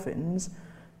and dolphins,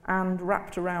 and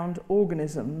wrapped around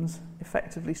organisms,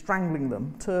 effectively strangling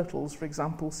them. Turtles, for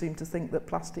example, seem to think that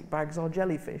plastic bags are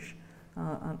jellyfish,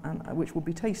 which will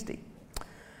be tasty.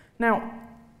 Now,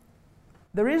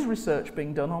 there is research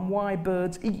being done on why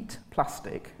birds eat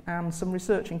plastic, and some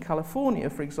research in California,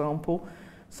 for example,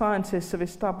 scientists have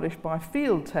established by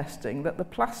field testing that the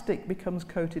plastic becomes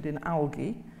coated in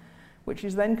algae, which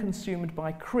is then consumed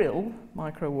by krill,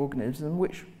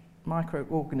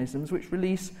 microorganisms, which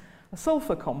release a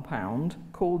sulfur compound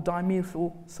called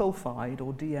dimethyl sulfide,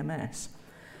 or DMS.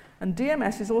 And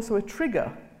DMS is also a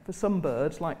trigger for some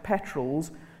birds, like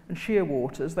petrels and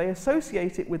shearwaters. They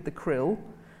associate it with the krill,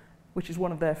 which is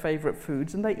one of their favourite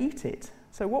foods, and they eat it.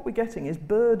 So what we're getting is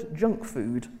bird junk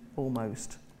food,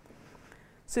 almost.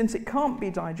 Since it can't be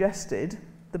digested,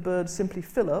 the birds simply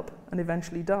fill up and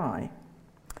eventually die.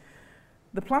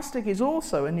 The plastic is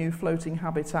also a new floating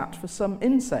habitat for some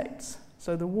insects.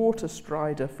 So the water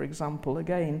strider, for example,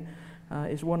 again,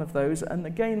 is one of those. And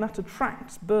again, that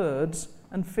attracts birds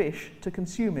and fish to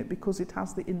consume it because it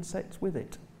has the insects with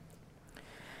it.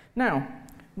 Now,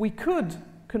 we could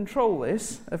control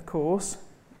this, of course,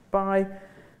 by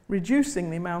reducing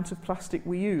the amount of plastic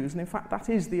we use. And in fact, that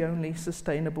is the only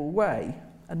sustainable way,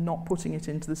 and not putting it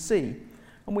into the sea.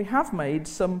 And we have made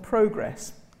some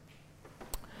progress.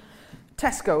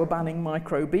 Tesco are banning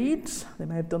microbeads. They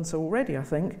may have done so already, I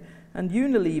think. And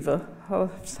Unilever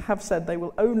have said they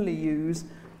will only use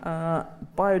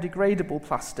biodegradable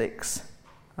plastics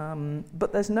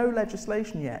But there's no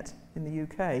legislation yet in the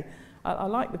UK. I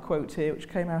like the quote here, which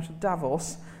came out of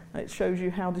Davos. It shows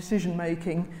you how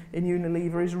decision-making in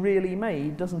Unilever is really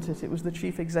made, doesn't it? It was the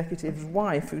chief executive's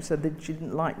wife who said that she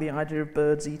didn't like the idea of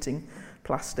birds eating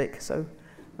plastic, so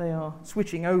they are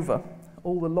switching over.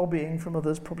 All the lobbying from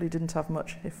others probably didn't have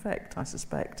much effect, I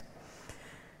suspect.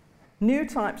 New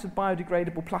types of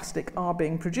biodegradable plastic are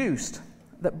being produced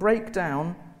that break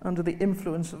down under the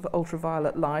influence of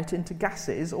ultraviolet light into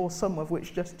gases, or some of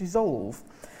which just dissolve.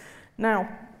 Now,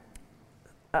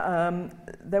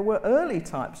 there were early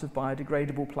types of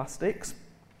biodegradable plastics,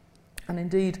 and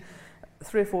indeed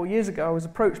 3 or 4 years ago I was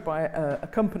approached by a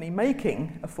company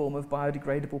making a form of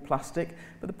biodegradable plastic,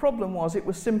 but the problem was it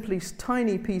was simply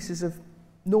tiny pieces of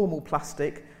normal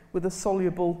plastic with a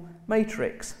soluble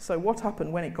matrix. So what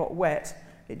happened when it got wet?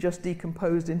 It just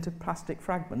decomposed into plastic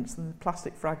fragments, and the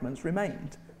plastic fragments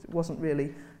remained. It wasn't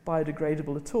really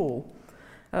biodegradable at all.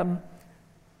 The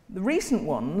recent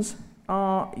ones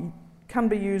can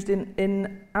be used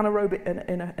in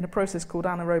a process called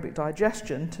anaerobic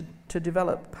digestion to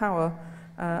develop power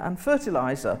and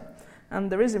fertiliser. And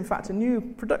there is in fact a new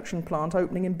production plant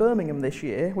opening in Birmingham this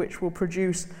year which will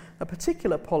produce a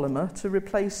particular polymer to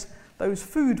replace those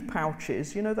food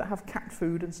pouches, you know, that have cat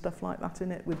food and stuff like that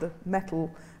in it, with the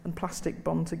metal and plastic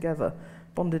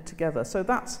bonded together. So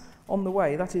that's on the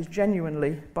way. That is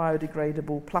genuinely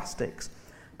biodegradable plastics.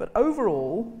 But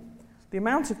overall, the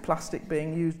amount of plastic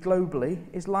being used globally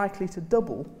is likely to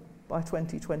double by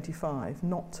 2025,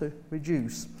 not to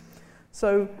reduce.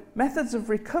 So methods of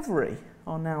recovery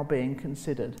are now being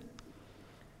considered.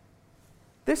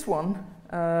 This one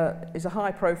is a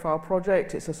high-profile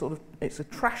project. It's a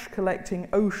trash-collecting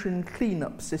ocean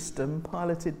cleanup system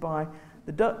piloted by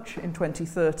the Dutch in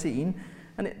 2013.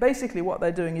 And basically what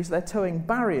they're doing is they're towing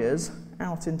barriers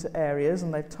out into areas,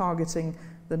 and they're targeting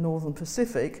the Northern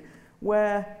Pacific,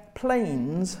 where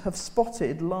planes have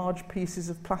spotted large pieces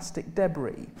of plastic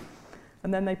debris.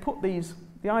 And then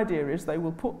the idea is they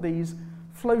will put these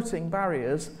floating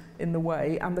barriers in the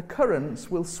way, and the currents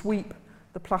will sweep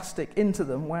the plastic into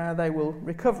them, where they will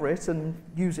recover it and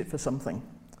use it for something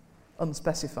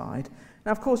unspecified.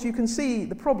 Now, of course, you can see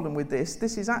the problem with this.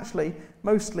 This is actually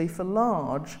mostly for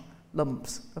large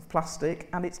lumps of plastic,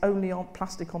 and it's only on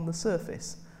plastic on the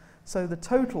surface. So the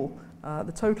total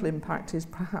impact is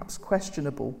perhaps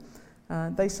questionable.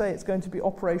 They say it's going to be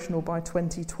operational by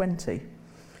 2020.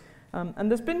 And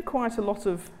there's been quite a lot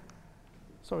of...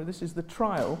 Sorry, this is the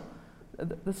trial.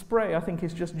 The spray, I think,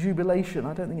 is just jubilation.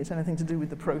 I don't think it's anything to do with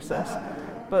the process.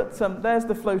 But there's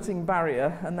the floating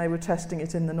barrier, and they were testing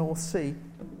it in the North Sea.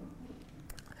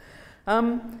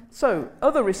 So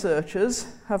other researchers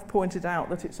have pointed out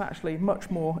that it's actually much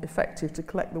more effective to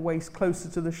collect the waste closer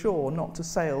to the shore, not to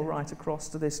sail right across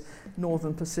to this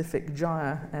Northern Pacific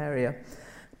gyre area.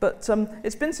 But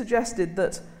it's been suggested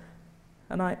that,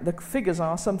 and the figures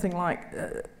are something like,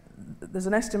 there's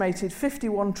an estimated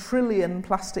 51 trillion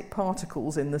plastic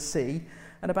particles in the sea,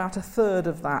 and about a third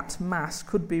of that mass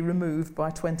could be removed by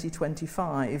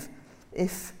 2025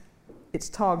 if it's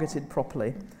targeted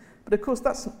properly. But of course,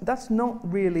 that's not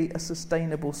really a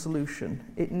sustainable solution.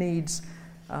 It needs,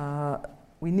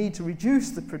 we need to reduce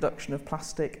the production of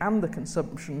plastic and the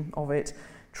consumption of it,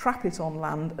 trap it on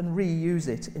land and reuse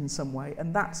it in some way,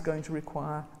 and that's going to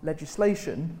require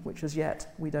legislation, which as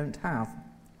yet we don't have.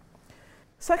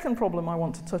 Second problem I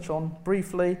want to touch on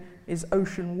briefly is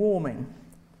ocean warming.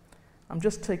 I'm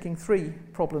just taking 3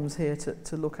 problems here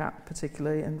to look at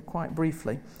particularly and quite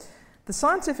briefly. The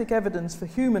scientific evidence for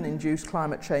human-induced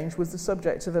climate change was the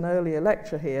subject of an earlier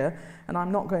lecture here, and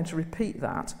I'm not going to repeat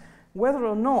that. Whether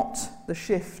or not the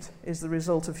shift is the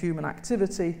result of human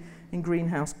activity in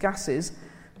greenhouse gases,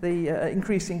 the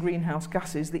increase in greenhouse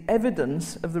gases, the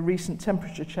evidence of the recent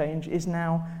temperature change is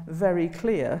now very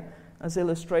clear, as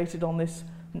illustrated on this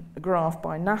graph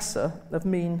by NASA of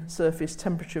mean surface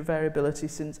temperature variability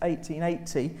since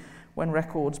 1880, when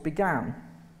records began.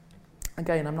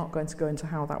 Again, I'm not going to go into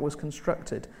how that was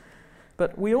constructed.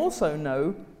 But we also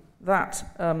know that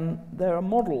there are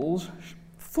models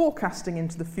forecasting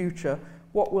into the future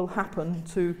what will happen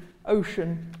to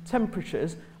ocean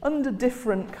temperatures under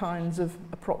different kinds of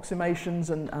approximations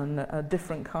and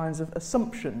different kinds of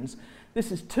assumptions.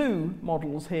 This is 2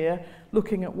 models here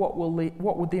looking at what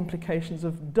would the implications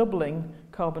of doubling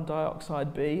carbon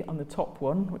dioxide be on the top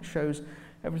one, which shows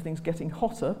everything's getting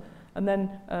hotter. And then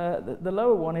the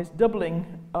lower one is doubling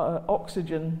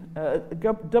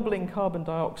doubling carbon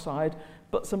dioxide,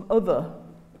 but some other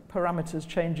parameters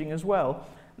changing as well.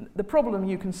 The problem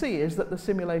you can see is that the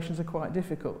simulations are quite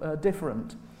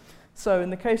different. So in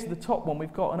the case of the top one,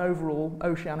 we've got an overall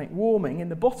oceanic warming. In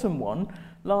the bottom one,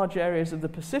 large areas of the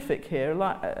Pacific here,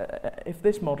 if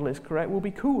this model is correct, will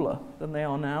be cooler than they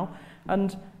are now.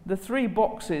 And the 3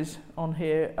 boxes on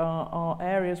here are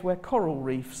areas where coral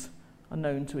reefs are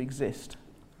known to exist,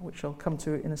 which I'll come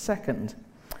to in a second.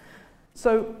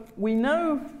 So we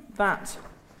know that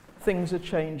things are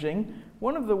changing.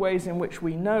 One of the ways in which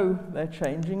we know they're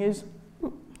changing is...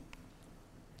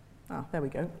 there we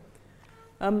go.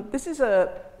 This is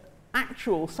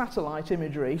actual satellite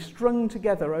imagery strung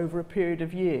together over a period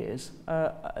of years.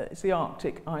 It's the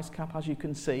Arctic ice cap, as you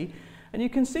can see. And you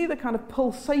can see the kind of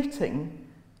pulsating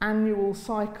annual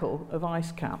cycle of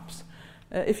ice caps.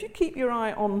 If you keep your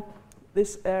eye on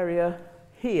this area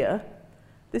here,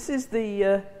 this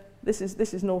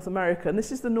is North America, and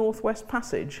this is the Northwest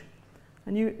Passage.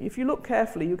 And if you look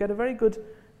carefully, you'll get a very good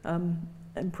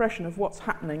impression of what's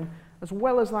happening, as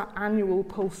well as that annual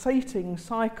pulsating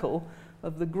cycle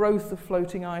of the growth of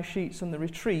floating ice sheets and the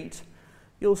retreat.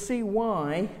 You'll see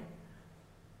why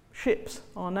ships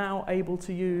are now able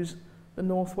to use the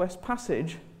Northwest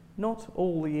Passage, not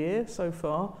all the year so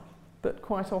far, but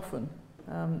quite often,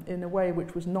 in a way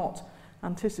which was not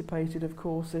anticipated, of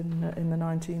course, in the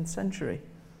 19th century.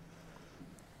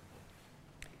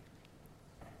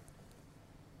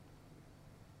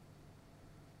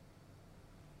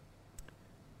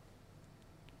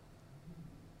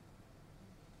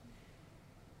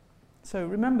 So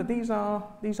remember, these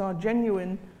are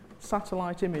genuine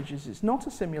satellite images. It's not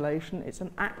a simulation, it's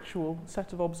an actual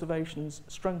set of observations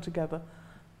strung together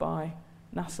by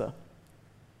NASA.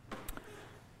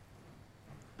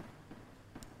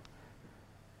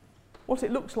 What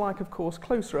it looks like, of course,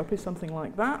 closer up is something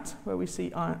like that, where we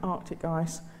see Arctic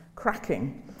ice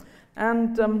cracking.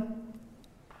 And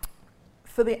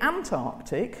for the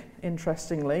Antarctic,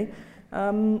 interestingly,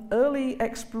 early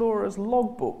explorers'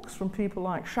 logbooks from people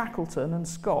like Shackleton and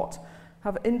Scott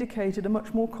have indicated a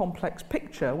much more complex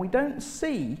picture. We don't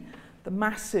see the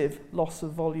massive loss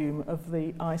of volume of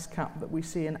the ice cap that we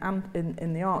see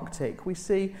in the Arctic. We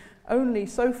see only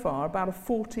so far about a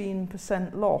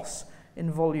 14% loss in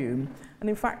volume. And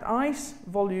in fact, ice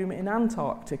volume in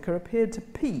Antarctica appeared to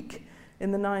peak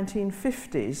in the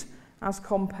 1950s as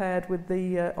compared with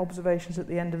the observations at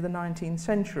the end of the 19th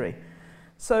century.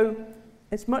 So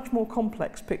it's a much more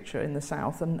complex picture in the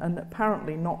south, and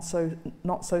apparently not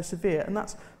so severe. And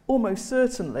that's almost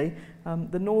certainly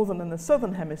the northern and the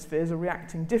southern hemispheres are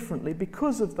reacting differently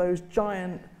because of those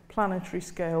giant planetary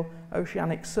scale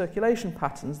oceanic circulation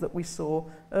patterns that we saw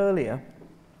earlier.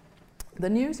 The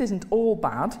news isn't all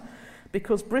bad,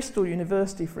 because Bristol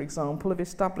University, for example, have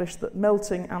established that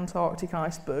melting Antarctic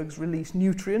icebergs release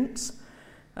nutrients,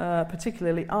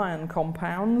 particularly iron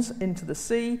compounds, into the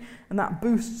sea, and that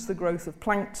boosts the growth of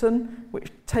plankton, which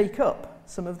take up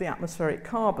some of the atmospheric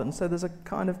carbon. So there's a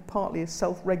kind of partly a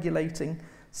self-regulating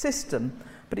system,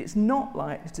 but it's not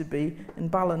likely to be in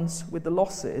balance with the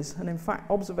losses. And in fact,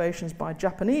 observations by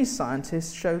Japanese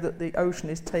scientists show that the ocean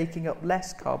is taking up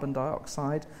less carbon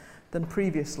dioxide than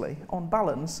previously. On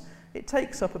balance, it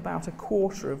takes up about a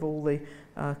quarter of all the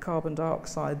carbon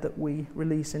dioxide that we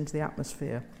release into the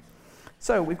atmosphere.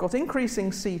 So we've got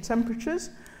increasing sea temperatures,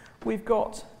 we've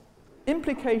got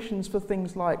implications for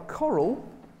things like coral,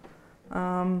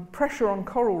 pressure on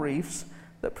coral reefs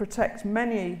that protect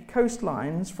many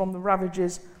coastlines from the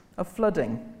ravages of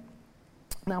flooding.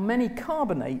 Now, many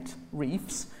carbonate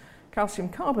reefs, calcium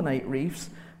carbonate reefs,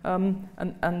 and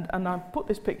I've put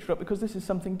this picture up because this is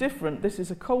something different. This is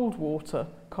a cold water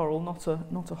coral, not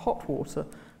a hot water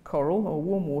coral or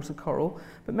warm water coral,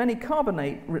 but many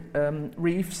carbonate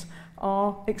reefs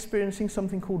are experiencing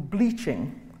something called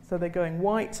bleaching. So they're going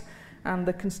white and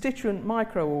the constituent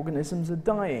microorganisms are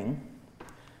dying.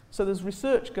 So there's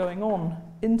research going on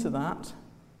into that.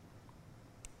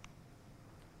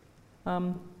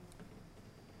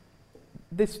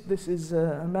 This is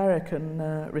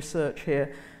American research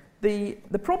here.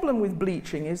 The problem with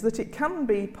bleaching is that it can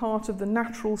be part of the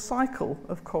natural cycle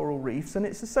of coral reefs, and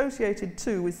it's associated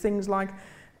too with things like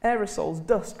aerosols,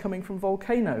 dust coming from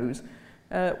volcanoes,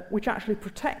 which actually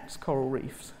protects coral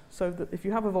reefs. So that if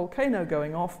you have a volcano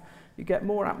going off, you get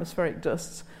more atmospheric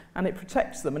dusts, and it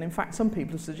protects them. And in fact, some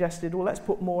people have suggested, well, let's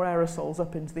put more aerosols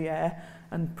up into the air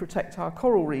and protect our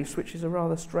coral reefs, which is a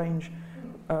rather strange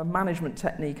management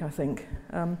technique, I think.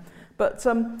 But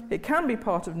it can be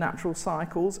part of natural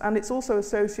cycles, and it's also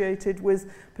associated with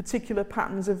particular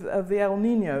patterns of the El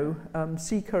Nino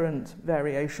sea current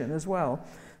variation as well.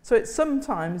 So it's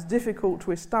sometimes difficult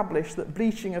to establish that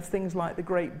bleaching of things like the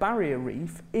Great Barrier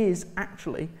Reef is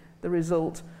actually the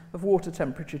result of water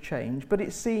temperature change, but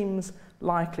it seems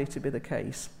likely to be the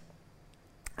case.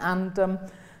 And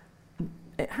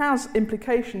it has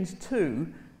implications too,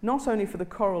 not only for the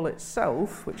coral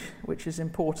itself, which is an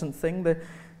important thing.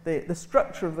 The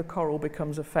structure of the coral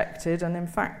becomes affected, and in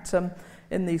fact,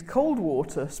 in these cold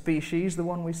water species, the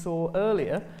one we saw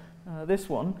earlier, this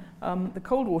one, the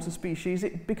cold water species,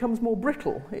 it becomes more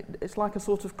brittle. It's like a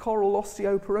sort of coral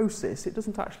osteoporosis. It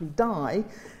doesn't actually die,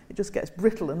 it just gets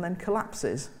brittle and then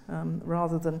collapses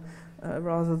rather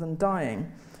than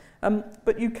dying.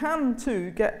 But you can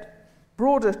too get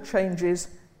broader changes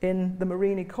in the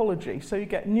marine ecology. So you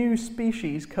get new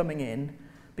species coming in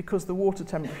because the water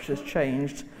temperature's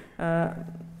changed.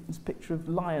 This picture of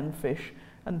lionfish,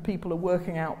 and people are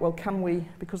working out, well, can we,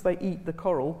 because they eat the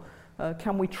coral,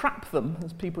 can we trap them?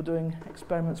 There's people doing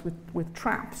experiments with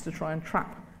traps to try and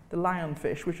trap the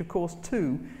lionfish, which of course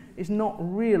too is not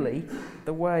really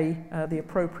the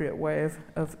appropriate way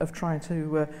of trying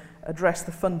to address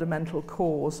the fundamental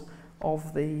cause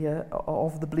of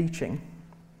the bleaching.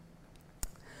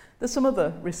 There's some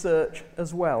other research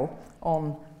as well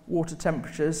on water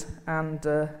temperatures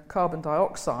and carbon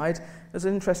dioxide. There's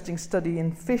an interesting study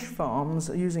in fish farms,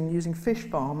 using fish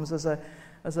farms as a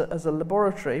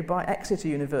laboratory by Exeter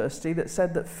University, that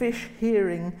said that fish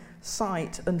hearing,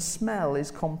 sight and smell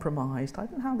is compromised. I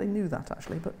don't know how they knew that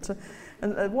actually, but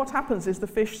what happens is the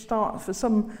fish start, for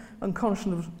some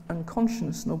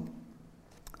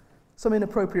some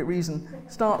inappropriate reason,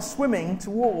 start swimming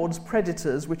towards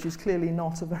predators, which is clearly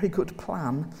not a very good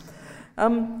plan.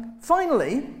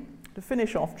 Finally, to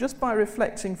finish off, just by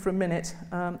reflecting for a minute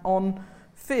on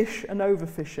fish and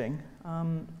overfishing.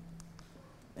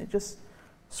 It just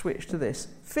switched to this.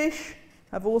 Fish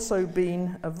have also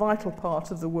been a vital part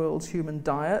of the world's human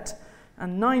diet,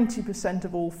 and 90%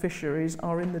 of all fisheries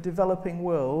are in the developing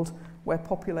world, where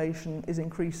population is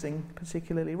increasing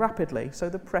particularly rapidly, so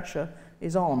the pressure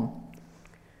is on.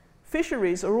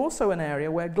 Fisheries are also an area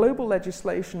where global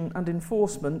legislation and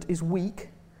enforcement is weak,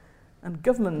 and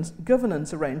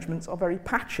governance arrangements are very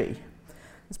patchy.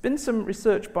 There's been some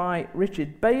research by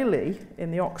Richard Bailey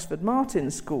in the Oxford Martin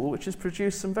School, which has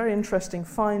produced some very interesting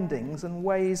findings and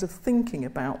ways of thinking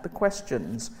about the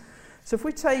questions. So if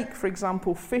we take, for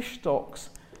example, fish stocks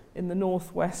in the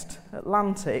northwest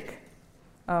Atlantic,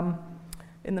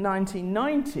 in the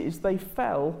 1990s they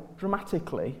fell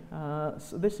dramatically.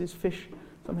 So this is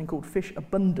something called fish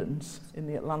abundance in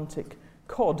the Atlantic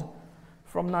cod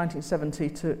from 1970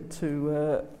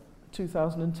 to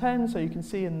 2010. So you can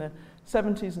see in the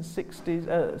 70s and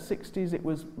 60s it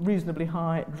was reasonably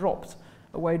high. It dropped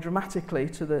away dramatically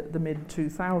to the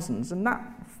mid-2000s, and that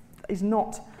is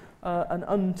not an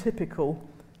untypical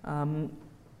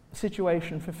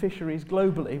situation for fisheries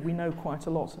globally. We know quite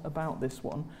a lot about this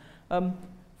one.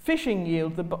 Fishing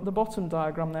yield, the bottom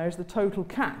diagram there, is the total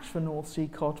catch for North Sea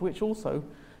cod, which also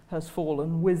has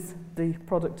fallen with the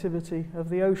productivity of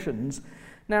the oceans.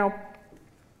 Now,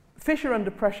 fish are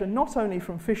under pressure not only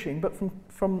from fishing, but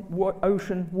from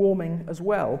ocean warming as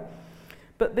well.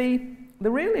 But the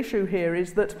real issue here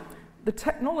is that the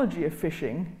technology of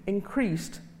fishing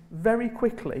increased very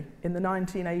quickly in the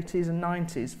 1980s and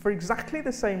 90s for exactly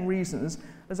the same reasons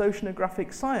as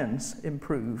oceanographic science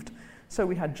improved. So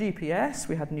we had GPS,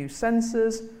 we had new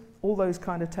sensors, all those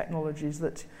kind of technologies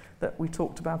that we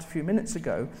talked about a few minutes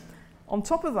ago. On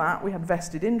top of that, we had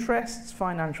vested interests,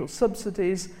 financial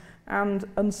subsidies, and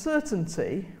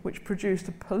uncertainty, which produced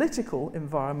a political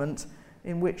environment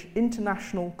in which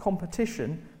international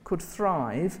competition could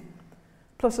thrive,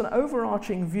 plus an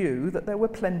overarching view that there were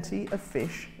plenty of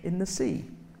fish in the sea.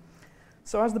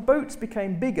 So as the boats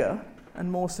became bigger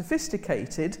and more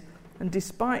sophisticated, and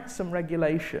despite some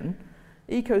regulation,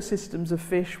 ecosystems of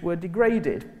fish were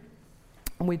degraded.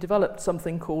 And we developed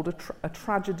something called a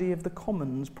tragedy of the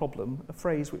commons problem, a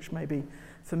phrase which may be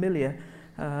familiar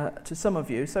to some of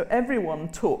you. So everyone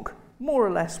took more or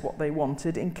less what they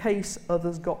wanted in case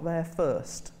others got there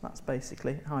first. That's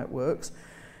basically how it works.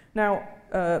 Now,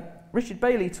 Richard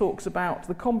Bailey talks about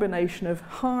the combination of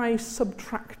high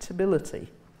subtractability.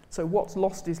 So what's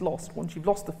lost is lost. Once you've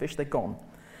lost the fish, they're gone.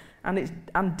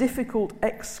 And difficult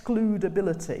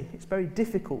excludability. It's very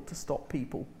difficult to stop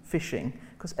people fishing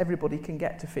because everybody can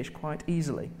get to fish quite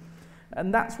easily.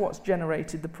 And that's what's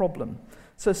generated the problem.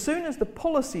 So as soon as the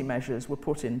policy measures were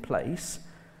put in place,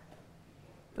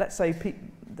 let's say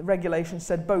the regulations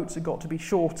said boats have got to be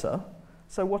shorter.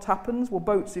 So what happens? Well,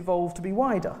 boats evolve to be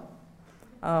wider.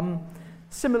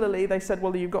 Similarly, they said,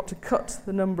 well, you've got to cut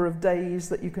the number of days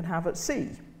that you can have at sea.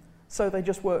 So they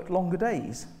just worked longer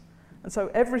days. And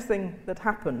so everything that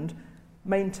happened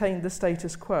maintained the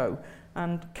status quo,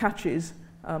 and catches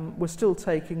were still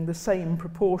taking the same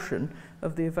proportion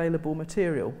of the available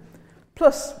material.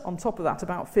 Plus, on top of that,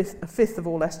 about a fifth of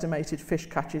all estimated fish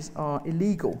catches are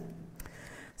illegal.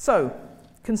 So,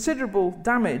 considerable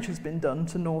damage has been done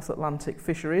to North Atlantic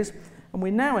fisheries, and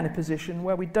we're now in a position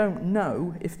where we don't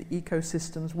know if the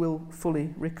ecosystems will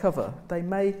fully recover. They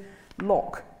may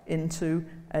lock into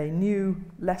a new,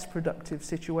 less productive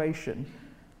situation,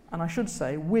 and I should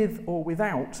say, with or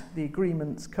without the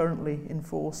agreements currently in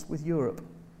force with Europe.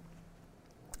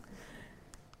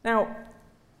 Now,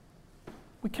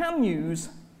 we can use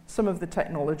some of the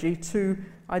technology to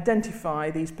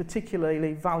identify these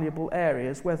particularly valuable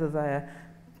areas, whether they're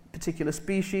particular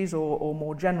species or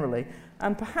more generally.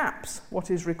 And perhaps what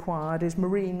is required is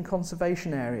marine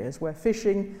conservation areas where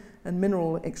fishing and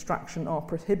mineral extraction are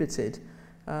prohibited,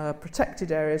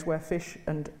 protected areas where fish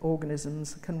and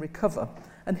organisms can recover.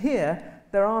 And here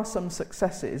there are some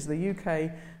successes. The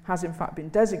UK has in fact been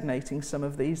designating some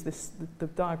of these. The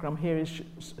diagram here is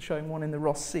showing one in the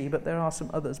Ross Sea, but there are some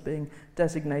others being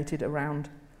designated around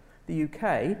the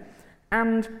UK.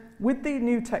 And with the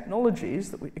new technologies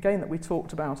that we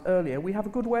talked about earlier, we have a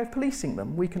good way of policing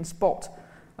them. We can spot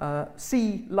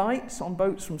sea lights on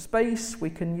boats from space.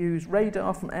 We can use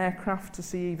radar from aircraft to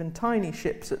see even tiny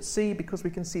ships at sea because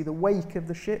we can see the wake of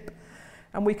the ship.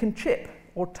 And we can chip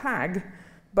or tag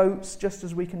boats just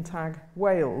as we can tag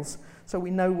whales, so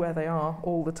we know where they are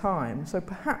all the time. So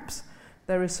perhaps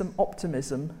there is some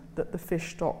optimism that the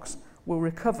fish stocks will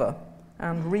recover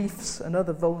and reefs and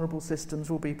other vulnerable systems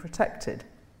will be protected.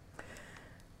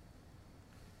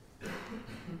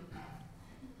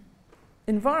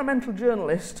 Environmental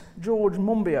journalist George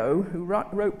Monbiot, who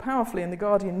wrote powerfully in the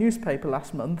Guardian newspaper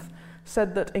last month,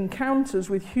 said that encounters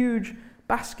with huge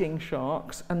basking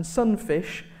sharks and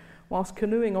sunfish whilst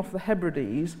canoeing off the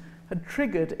Hebrides had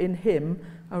triggered in him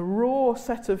a raw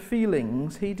set of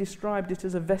feelings. He described it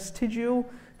as a vestigial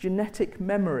genetic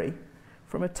memory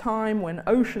from a time when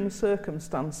ocean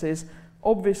circumstances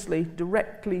obviously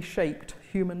directly shaped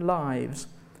human lives.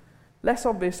 Less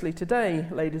obviously today,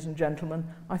 ladies and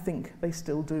gentlemen, I think they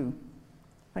still do.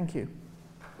 Thank you.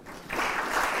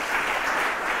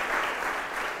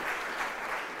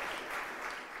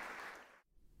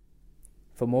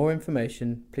 For more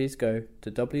information, please go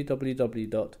to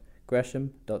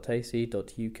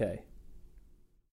www.gresham.ac.uk.